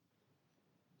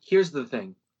 Here's the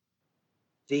thing.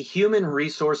 The human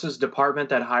resources department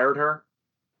that hired her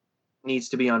needs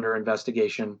to be under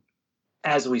investigation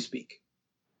as we speak.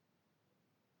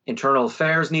 Internal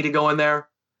Affairs need to go in there.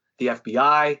 The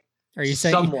FBI. Are you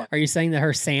saying that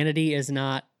her sanity is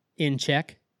not in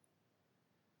check?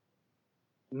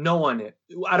 No one.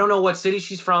 I don't know what city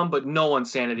she's from, but no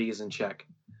one's sanity is in check.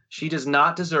 She does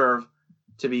not deserve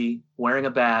to be wearing a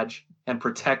badge and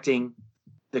protecting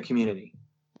the community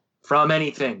from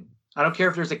anything. I don't care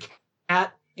if there's a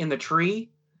cat in the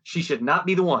tree. She should not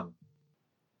be the one.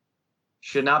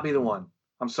 Should not be the one.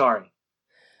 I'm sorry.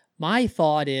 My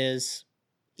thought is,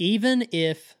 even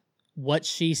if what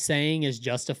she's saying is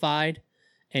justified,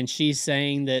 and she's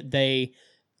saying that they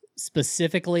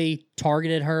specifically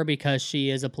targeted her because she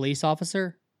is a police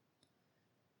officer,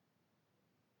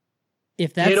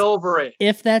 get over it.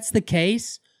 If that's the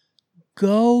case,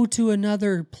 go to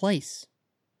another place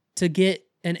to get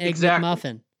an Egg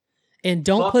McMuffin. And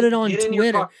don't put it on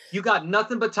Twitter. You got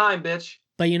nothing but time, bitch.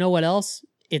 But you know what else?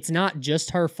 It's not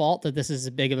just her fault that this is as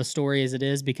big of a story as it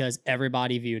is, because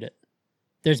everybody viewed it.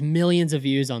 There's millions of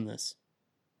views on this.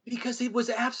 Because it was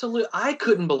absolute. I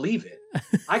couldn't believe it.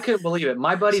 I couldn't believe it.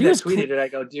 My buddy that tweeted it, I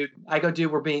go,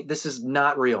 dude, this is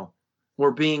not real.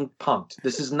 We're being punked.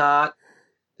 It's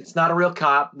not a real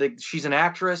cop. She's an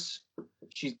actress.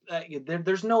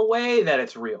 There's no way that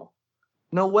it's real.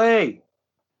 No way.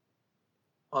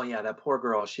 Oh yeah, that poor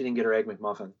girl. She didn't get her Egg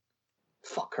McMuffin.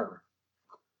 Fuck her.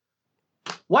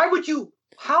 Why would you?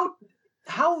 How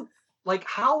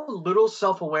little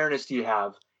self-awareness do you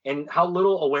have, and how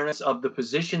little awareness of the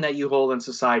position that you hold in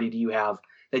society do you have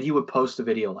that you would post a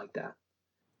video like that?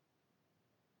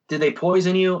 Did they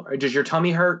poison you, or does your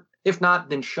tummy hurt? If not,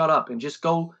 then shut up and just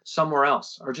go somewhere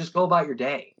else, or just go about your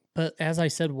day. But as I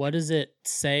said, what does it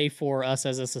say for us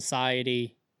as a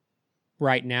society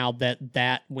right now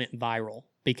that went viral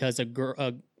because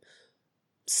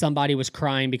somebody was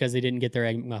crying because they didn't get their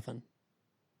Egg McMuffin?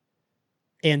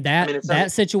 And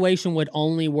that situation would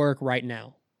only work right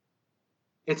now.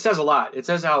 It says a lot. It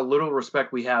says how little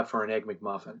respect we have for an Egg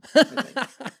McMuffin, I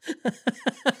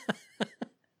think.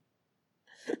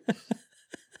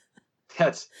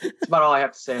 That's about all I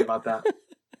have to say about that. Did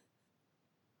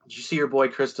you see your boy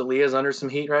Chris D'Elia is under some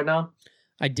heat right now?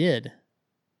 I did.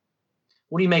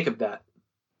 What do you make of that?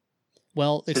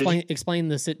 Well, explain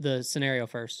the scenario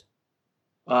first.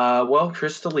 Well,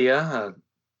 Chris D'Elia, a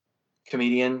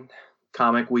comedian,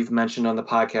 comic we've mentioned on the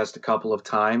podcast a couple of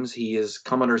times, he has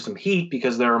come under some heat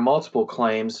because there are multiple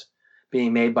claims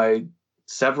being made by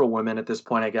several women at this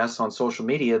point, I guess, on social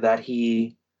media that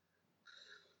he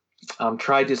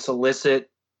tried to solicit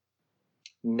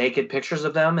naked pictures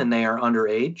of them, and they are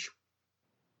underage,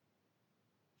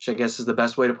 which I guess is the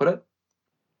best way to put it.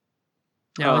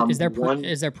 Now, is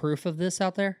there proof of this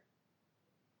out there?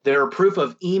 There are proof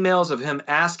of emails of him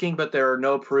asking, but there are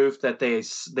no proof that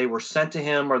they were sent to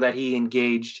him or that he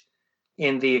engaged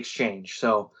in the exchange.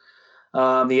 So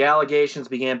the allegations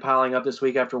began piling up this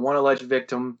week after one alleged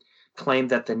victim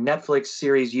claimed that the Netflix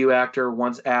series You actor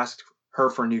once asked her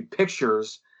for nude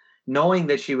pictures, knowing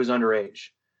that she was underage.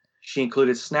 She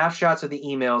included snapshots of the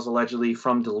emails allegedly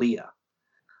from D'Elia.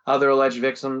 Other alleged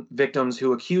victims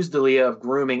who accused D'Elia of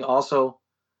grooming also.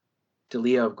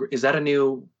 Is that a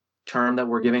new term that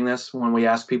we're giving this when we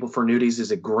ask people for nudies?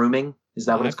 Is it grooming? Is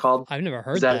that what it's called? I've never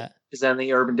heard that. Is that in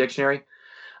the Urban Dictionary?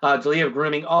 D'Elia of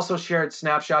grooming also shared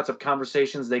snapshots of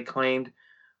conversations they claimed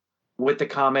with the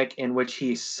comic in which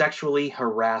he sexually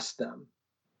harassed them.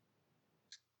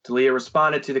 D'Elia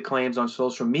responded to the claims on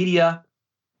social media,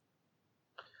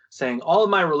 saying, "All of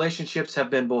my relationships have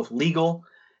been both legal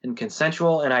and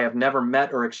consensual, and I have never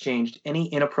met or exchanged any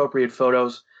inappropriate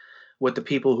photos with the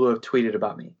people who have tweeted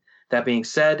about me. That being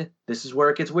said," this is where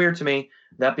it gets weird to me,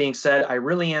 "that being said, I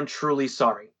really am truly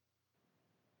sorry."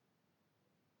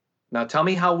 Now tell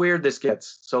me how weird this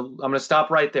gets. So I'm going to stop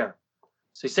right there.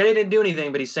 So he said he didn't do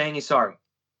anything, but he's saying he's sorry.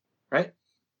 Right?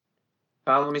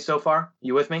 Following me so far?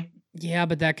 You with me? Yeah,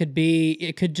 but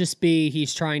it could just be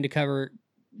he's trying to cover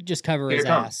his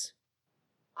ass.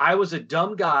 I was a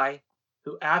dumb guy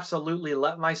who absolutely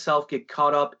let myself get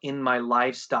caught up in my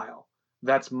lifestyle.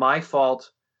 That's my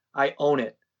fault. I own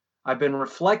it. I've been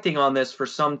reflecting on this for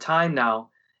some time now,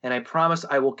 and I promise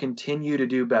I will continue to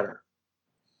do better.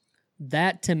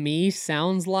 That to me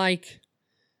sounds like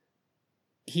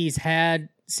he's had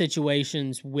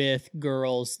situations with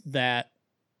girls that,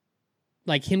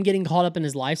 like him getting caught up in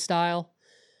his lifestyle,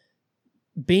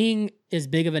 being as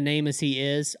big of a name as he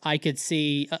is, I could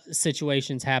see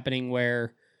situations happening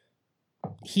where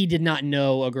he did not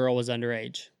know a girl was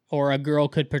underage, or a girl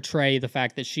could portray the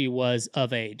fact that she was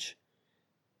of age,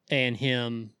 and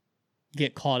him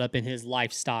get caught up in his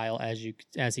lifestyle,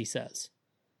 as he says,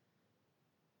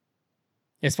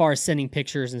 as far as sending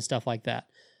pictures and stuff like that.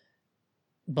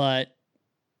 But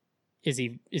is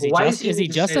he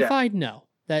justified? No,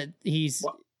 that he's.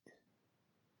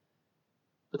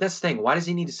 But that's the thing. Why does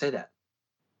he need to say that?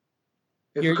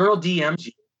 If a girl DMs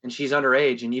you and she's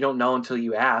underage and you don't know until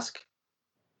you ask,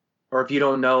 or if you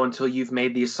don't know until you've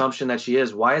made the assumption that she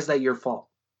is, why is that your fault?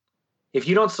 If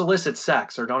you don't solicit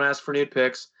sex or don't ask for nude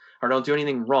pics or don't do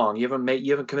anything wrong, you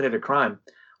haven't committed a crime,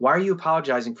 why are you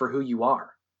apologizing for who you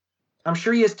are? I'm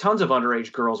sure he has tons of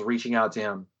underage girls reaching out to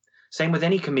him. Same with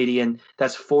any comedian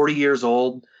that's 40 years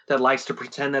old that likes to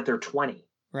pretend that they're 20.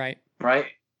 Right. Right?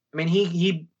 I mean,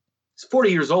 he's 40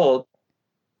 years old.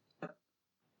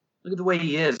 Look at the way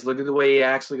he is. Look at the way he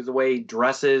acts. Look at the way he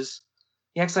dresses.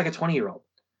 He acts like a 20-year-old.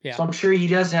 Yeah. So I'm sure he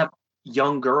does have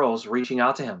young girls reaching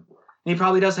out to him. And he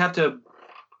probably does have to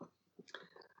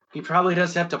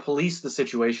police the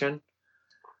situation.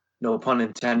 No pun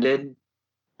intended.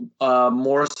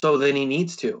 More so than he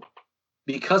needs to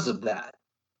because of that.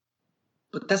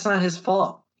 But that's not his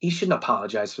fault. He shouldn't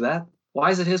apologize for that.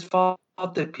 Why is it his fault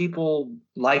that people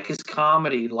like his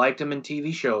comedy, liked him in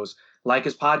TV shows, like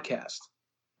his podcast?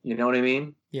 You know what I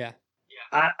mean? Yeah.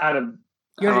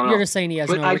 You're just saying he has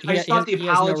no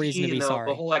reason to be sorry.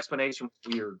 The whole explanation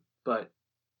was weird, but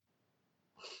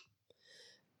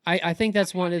I think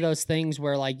that's one of those things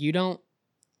where, like,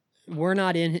 we're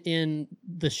not in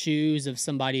the shoes of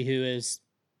somebody who is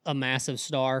a massive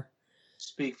star.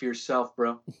 Speak for yourself,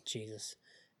 bro. Jesus.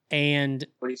 And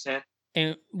what are you saying?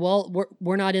 And well,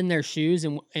 we're not in their shoes,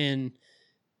 and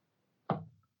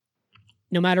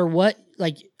no matter what,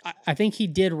 like, I think he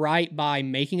did right by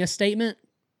making a statement.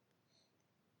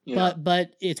 Yeah.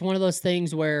 But it's one of those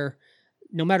things where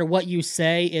no matter what you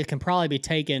say, it can probably be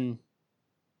taken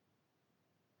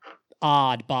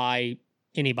odd by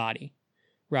anybody,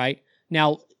 right?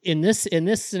 Now, in this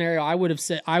scenario, I would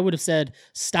have said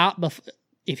stop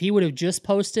if he would have just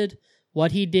posted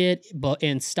what he did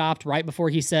and stopped right before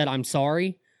he said I'm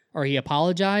sorry or he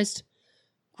apologized.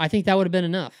 I think that would have been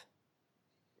enough.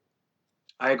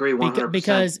 I agree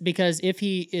 100%. Because if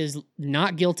he is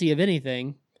not guilty of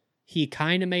anything, he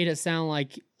kind of made it sound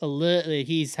like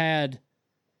he's had,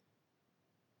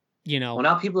 Well,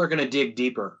 now people are going to dig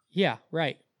deeper. Yeah,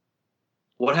 right.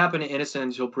 What happened to innocent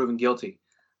until proven guilty?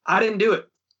 I didn't do it.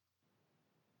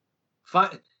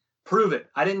 Fine. Prove it.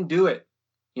 I didn't do it.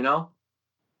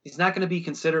 He's not going to be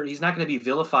considered. He's not going to be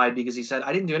vilified because he said,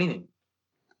 I didn't do anything.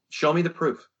 Show me the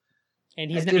proof.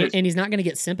 And he's not going to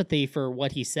get sympathy for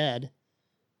what he said.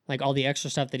 Like all the extra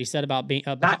stuff that he said about being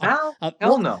not now.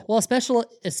 Hell no. Well,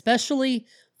 especially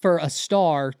for a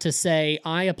star to say,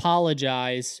 I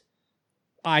apologize,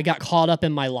 I got caught up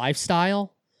in my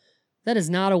lifestyle. That is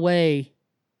not a way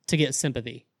to get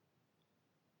sympathy.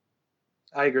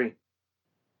 I agree.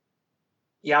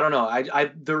 Yeah, I don't know.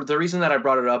 The reason that I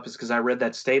brought it up is because I read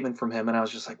that statement from him and I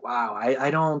was just like, wow,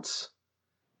 I don't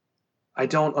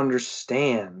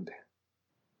understand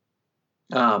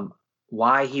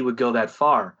why he would go that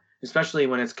far, especially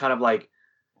when it's kind of like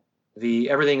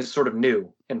everything is sort of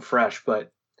new and fresh.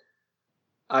 But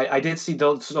I did see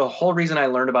the whole reason I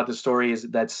learned about this story is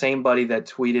that same buddy that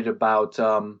tweeted about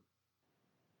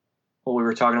what we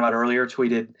were talking about earlier,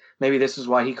 tweeted, maybe this is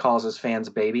why he calls his fans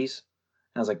babies.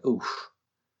 And I was like, oof.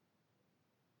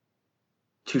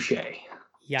 Touche.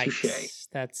 Yikes. Touche.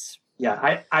 That's...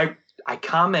 Yeah, I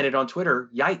commented on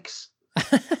Twitter, yikes.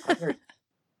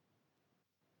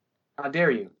 How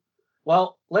dare you?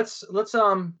 Well, let's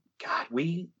God,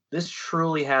 this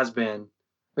truly has been,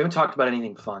 we haven't talked about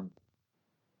anything fun.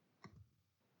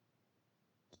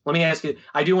 Let me ask you,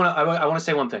 I want to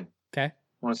say one thing. Okay. I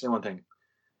want to say one thing.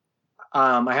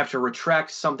 I have to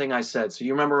retract something I said. So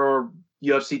you remember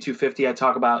UFC 250? I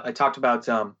talked about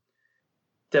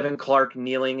Devin Clark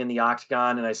kneeling in the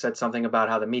octagon, and I said something about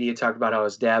how the media talked about how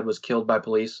his dad was killed by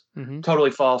police. Mm-hmm.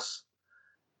 Totally false.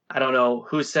 I don't know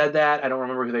who said that. I don't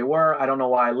remember who they were. I don't know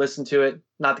why I listened to it.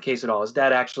 Not the case at all. His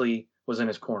dad actually was in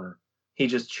his corner. He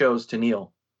just chose to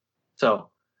kneel. So,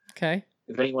 okay.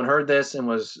 If anyone heard this and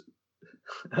was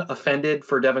offended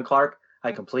for Devin Clark,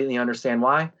 I completely understand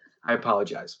why. I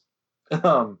apologize.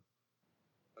 I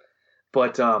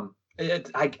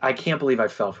can't believe I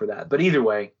fell for that. But either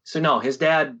way, so no, his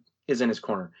dad is in his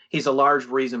corner. He's a large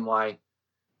reason why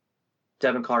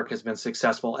Devin Clark has been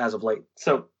successful as of late.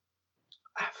 So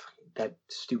that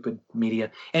stupid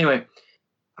media. Anyway,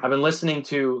 I've been listening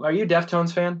to. Are you a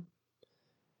Deftones fan?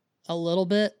 A little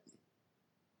bit.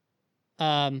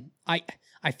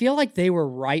 I feel like they were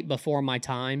right before my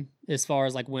time as far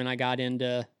as like when I got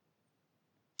into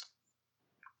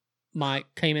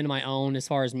came into my own as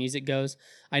far as music goes.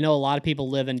 I know a lot of people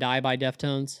live and die by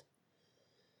Deftones.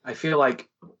 I feel like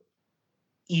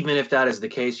even if that is the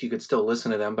case, you could still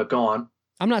listen to them, but go on.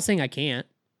 I'm not saying I can't.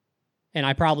 And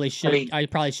I probably should. I mean, I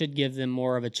probably should give them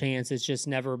more of a chance. It's just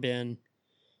never been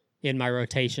in my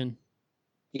rotation.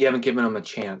 You haven't given them a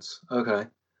chance. Okay.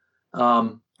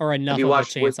 Or enough of a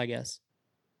chance, I guess.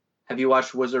 Have you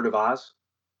watched Wizard of Oz?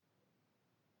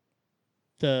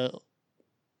 The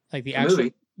actual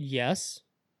movie? Yes.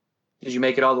 Did you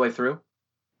make it all the way through?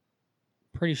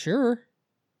 Pretty sure.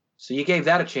 So you gave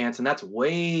that a chance, and that's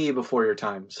way before your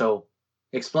time. So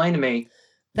explain to me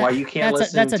why you can't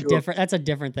listen. That's a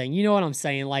different thing. You know what I'm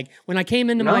saying? Like when I came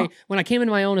into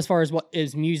my own as far as what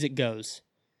is music goes,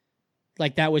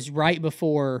 like that was right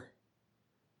before.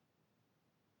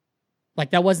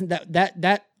 Like that wasn't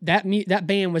that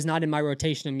band was not in my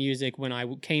rotation of music when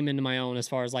I came into my own as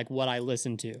far as like what I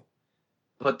listened to.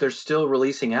 But they're still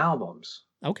releasing albums.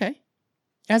 Okay.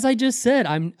 As I just said,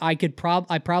 I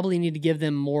probably need to give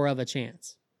them more of a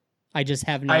chance. I just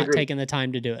have not taken the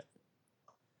time to do it.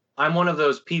 I'm one of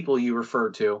those people you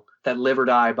referred to that live or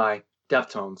die by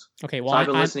Deftones. Okay, well, so I've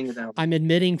been listening to them. I'm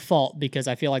admitting fault because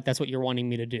I feel like that's what you're wanting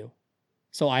me to do.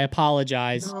 So I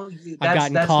apologize. No, I've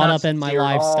gotten caught up in my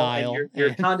lifestyle.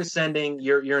 You're condescending.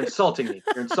 You're insulting me.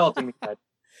 You're insulting me, Ted.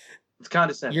 It's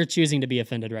condescending. You're choosing to be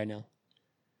offended right now.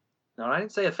 No, I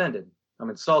didn't say offended. I'm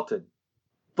insulted.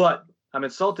 But I'm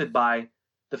insulted by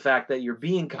the fact that you're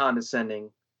being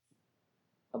condescending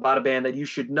about a band that you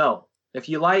should know. If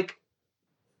you like,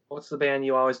 what's the band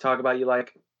you always talk about you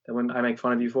like that when I make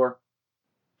fun of you for?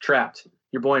 Trapped.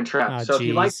 Your boy in Trapped. So if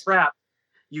you like Trapped,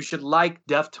 you should like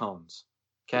Deftones.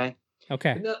 Okay?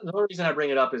 Okay. And the only reason I bring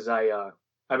it up is I've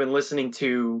been listening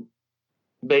to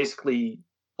I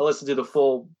listened to the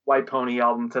full White Pony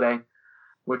album today,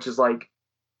 which is like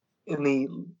in the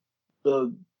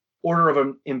order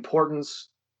of importance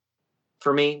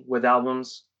for me with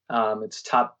albums. It's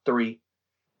top 3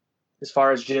 as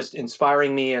far as just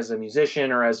inspiring me as a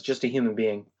musician or as just a human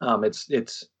being.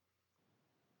 It's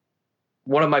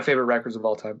one of my favorite records of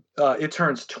all time. It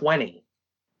turns 20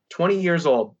 years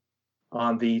old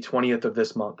on the 20th of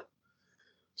this month.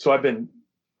 So I've been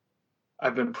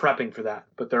prepping for that,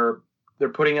 but they're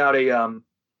putting out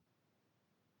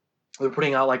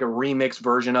like a remix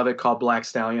version of it called Black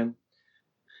Stallion.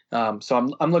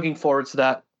 So I'm looking forward to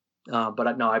that.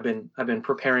 But no, I've been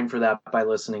preparing for that by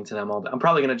listening to them all. I'm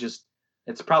probably going to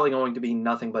it's probably going to be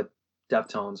nothing but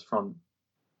Deftones from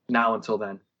now until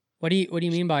then. What do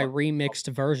you mean by remixed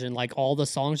version? Like all the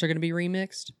songs are going to be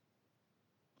remixed?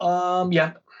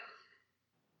 Yeah.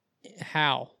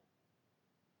 How?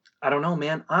 I don't know,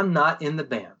 man. I'm not in the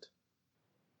band.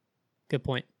 Good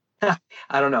point. I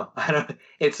don't know.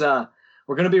 It's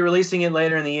we're going to be releasing it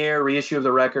later in the year, reissue of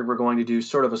the record. We're going to do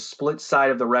sort of a split side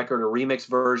of the record, a remix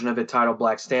version of it titled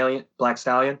Black Stallion.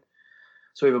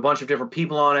 So we have a bunch of different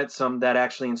people on it, some that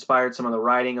actually inspired some of the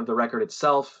writing of the record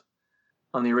itself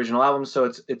on the original album.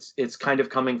 So it's kind of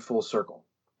coming full circle.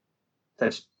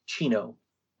 That's Chino,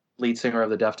 lead singer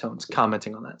of the Deftones,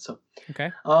 commenting on that. So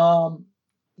okay.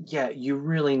 Yeah, you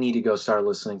really need to go start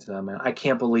listening to them, man. I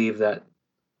can't believe that.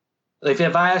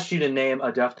 If I asked you to name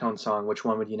a Deftones song, which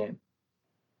one would you name?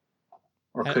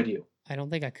 Or could you? I don't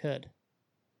think I could.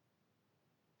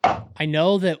 I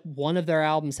know that one of their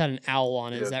albums had an owl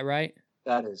on it. Dude, is that right?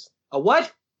 That is. A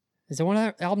what? Is there one of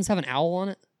their albums have an owl on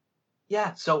it?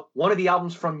 Yeah, so one of the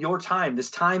albums from your time, this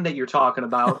time that you're talking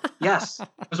about, yes.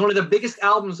 It was one of the biggest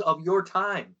albums of your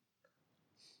time.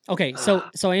 Okay,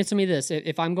 so answer me this.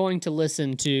 If I'm going to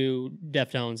listen to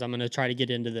Deftones, I'm going to try to get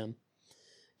into them.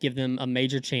 Give them a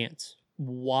major chance.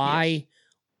 Why? Yes.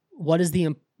 What is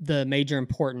the major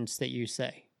importance that you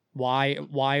say?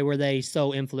 Why were they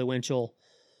so influential?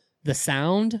 The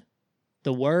sound?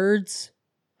 The words?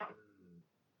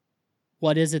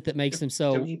 What is it that makes them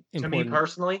so To me important?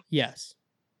 personally, Yes.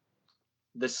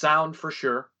 the sound for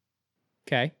sure.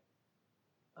 Okay.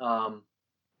 Um,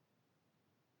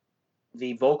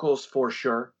 the vocals for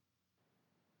sure,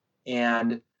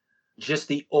 and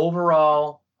just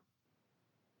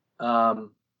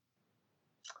um,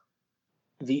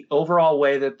 the overall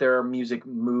way that their music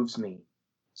moves me.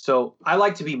 So I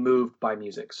like to be moved by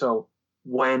music. So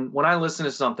when I listen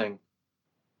to something,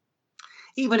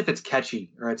 even if it's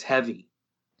catchy or it's heavy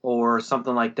or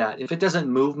something like that, if it doesn't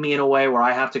move me in a way where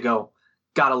I have to go,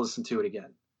 gotta listen to it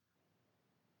again.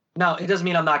 Now, it doesn't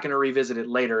mean I'm not going to revisit it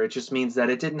later. It just means that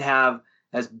it didn't have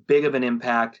as big of an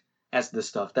impact as the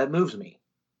stuff that moves me,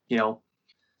 you know?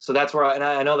 So that's where and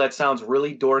I know that sounds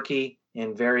really dorky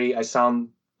and I sound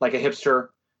like a hipster,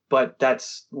 but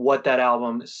that's what that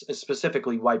album,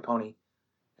 specifically White Pony,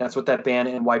 that's what that band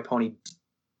and White Pony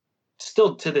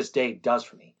still to this day does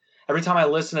for me. Every time I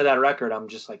listen to that record, I'm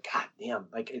just like, God damn,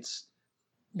 like it's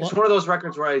one of those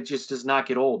records where it just does not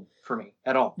get old for me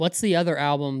at all. What's the other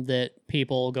album that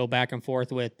people go back and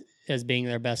forth with as being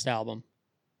their best album?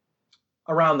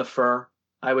 Around the Fur,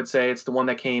 I would say it's the one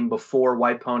that came before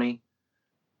White Pony.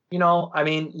 You know, I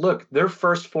mean, look, their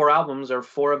first four albums are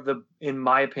in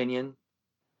my opinion,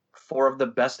 four of the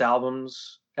best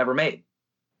albums ever made.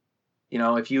 You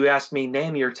know, if you ask me,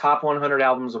 name your top 100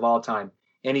 albums of all time,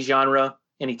 any genre,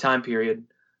 any time period,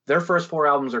 their first four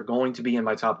albums are going to be in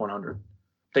my top 100.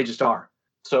 They just are.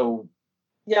 So,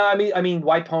 yeah, I mean,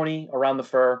 White Pony, Around the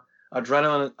Fur,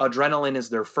 Adrenaline is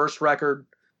their first record.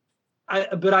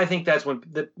 But I think that's when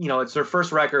it's their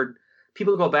first record.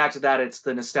 People go back to that. It's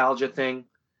the nostalgia thing.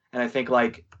 And I think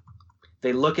like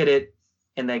they look at it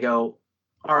and they go,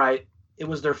 all right, it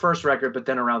was their first record, but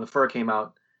then Around the Fur came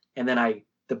out, and then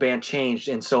the band changed,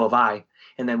 and so have I.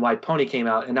 And then White Pony came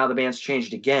out, and now the band's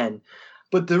changed again.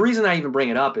 But the reason I even bring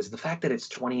it up is the fact that it's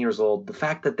 20 years old. The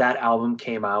fact that that album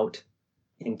came out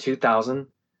in 2000,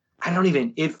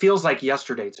 it feels like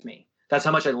yesterday to me. That's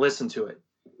how much I listened to it,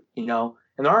 you know.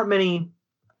 And there aren't many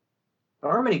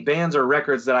bands or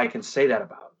records that I can say that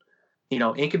about. You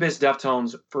know, Incubus,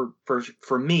 Deftones,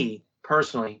 for me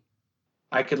personally,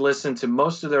 I could listen to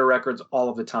most of their records all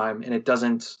of the time, and it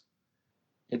doesn't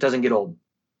get old.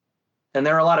 And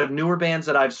there are a lot of newer bands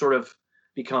that I've sort of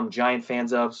become giant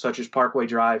fans of, such as Parkway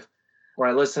Drive, where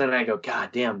I listen and I go, God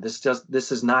damn, this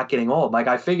is not getting old. Like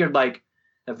I figured, like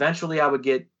eventually I would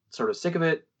get sort of sick of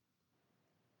it.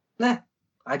 Nah,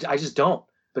 I just don't.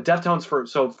 But Deftones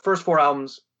first four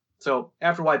albums. So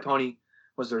after White Pony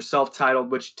was their self-titled,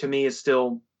 which to me is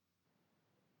still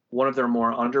one of their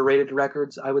more underrated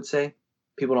records, I would say.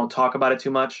 People don't talk about it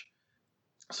too much.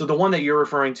 So the one that you're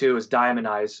referring to is Diamond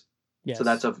Eyes. Yes. So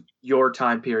that's of your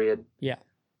time period. Yeah.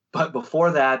 But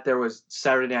before that, there was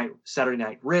Saturday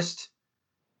Night Wrist.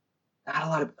 Not a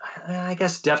lot of, I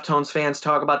guess Deftones fans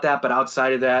talk about that, but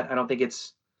outside of that, I don't think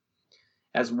it's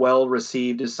as well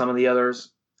received as some of the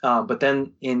others. But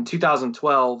then in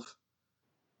 2012,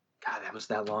 God, that was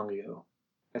that long ago.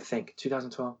 I think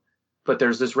 2012. But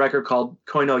there's this record called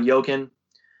Koi no Yoken.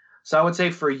 So I would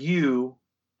say for you,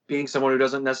 being someone who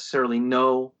doesn't necessarily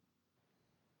know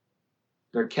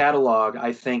their catalog,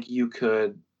 I think you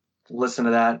could listen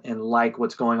to that and like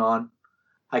what's going on.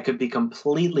 I could be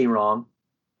completely wrong.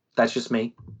 That's just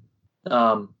me.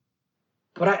 But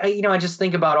I just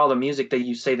think about all the music that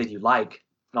you say that you like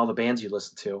and all the bands you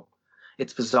listen to.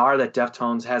 It's bizarre that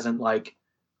Deftones hasn't like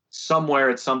somewhere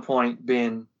at some point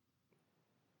been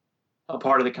a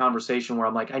part of the conversation where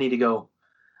I'm like, I need to go.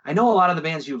 I know a lot of the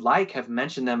bands you like have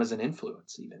mentioned them as an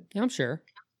influence even. Yeah, I'm sure.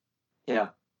 Yeah.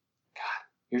 God,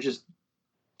 you're just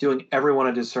doing everyone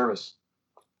a disservice.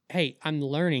 Hey, I'm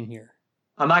learning here.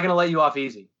 I'm not going to let you off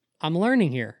easy. I'm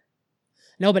learning here.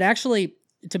 No, but actually,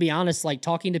 to be honest, like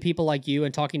talking to people like you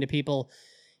and talking to people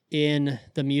in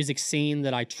the music scene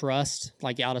that I trust,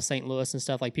 like out of St. Louis and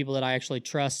stuff, like people that I actually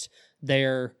trust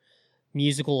their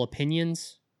musical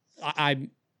opinions,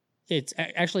 it's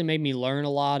actually made me learn a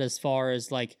lot as far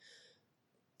as like,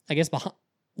 I guess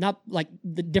not like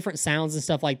the different sounds and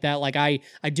stuff like that. Like I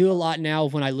do a lot now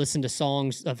when I listen to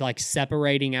songs of like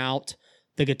separating out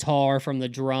the guitar from the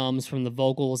drums, from the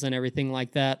vocals and everything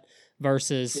like that.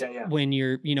 Versus when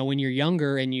you're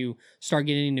younger and you start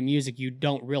getting into music, you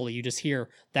just hear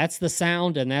that's the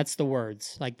sound and that's the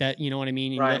words like that. You know what I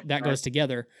mean? Right, that goes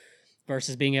together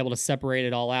versus being able to separate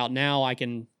it all out. Now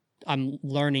I'm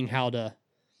learning how to,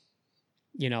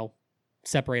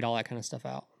 separate all that kind of stuff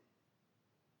out.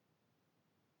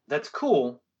 That's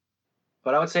cool.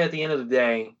 But I would say at the end of the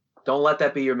day, don't let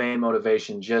that be your main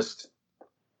motivation. Just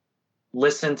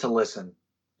listen to listen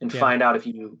and find out if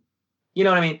you know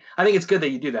what I mean? I think it's good that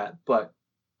you do that, but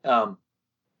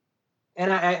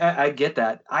And I get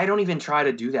that. I don't even try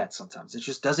to do that sometimes. It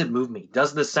just doesn't move me.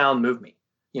 Does the sound move me?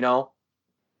 You know,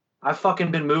 I've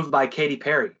fucking been moved by Katy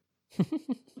Perry.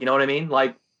 You know what I mean?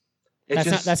 Like, it's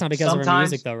That's just not because of her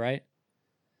music sometimes, though, right?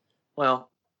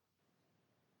 well,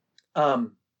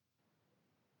 um,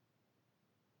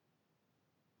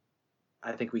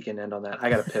 I think we can end on that. I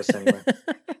got to piss anyway.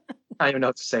 I don't even know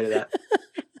what to say to that.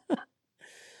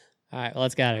 All right, well,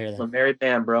 let's get out of here I'm then. a married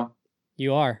man, bro.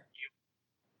 You are.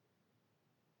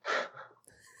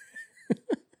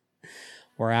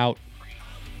 We're out.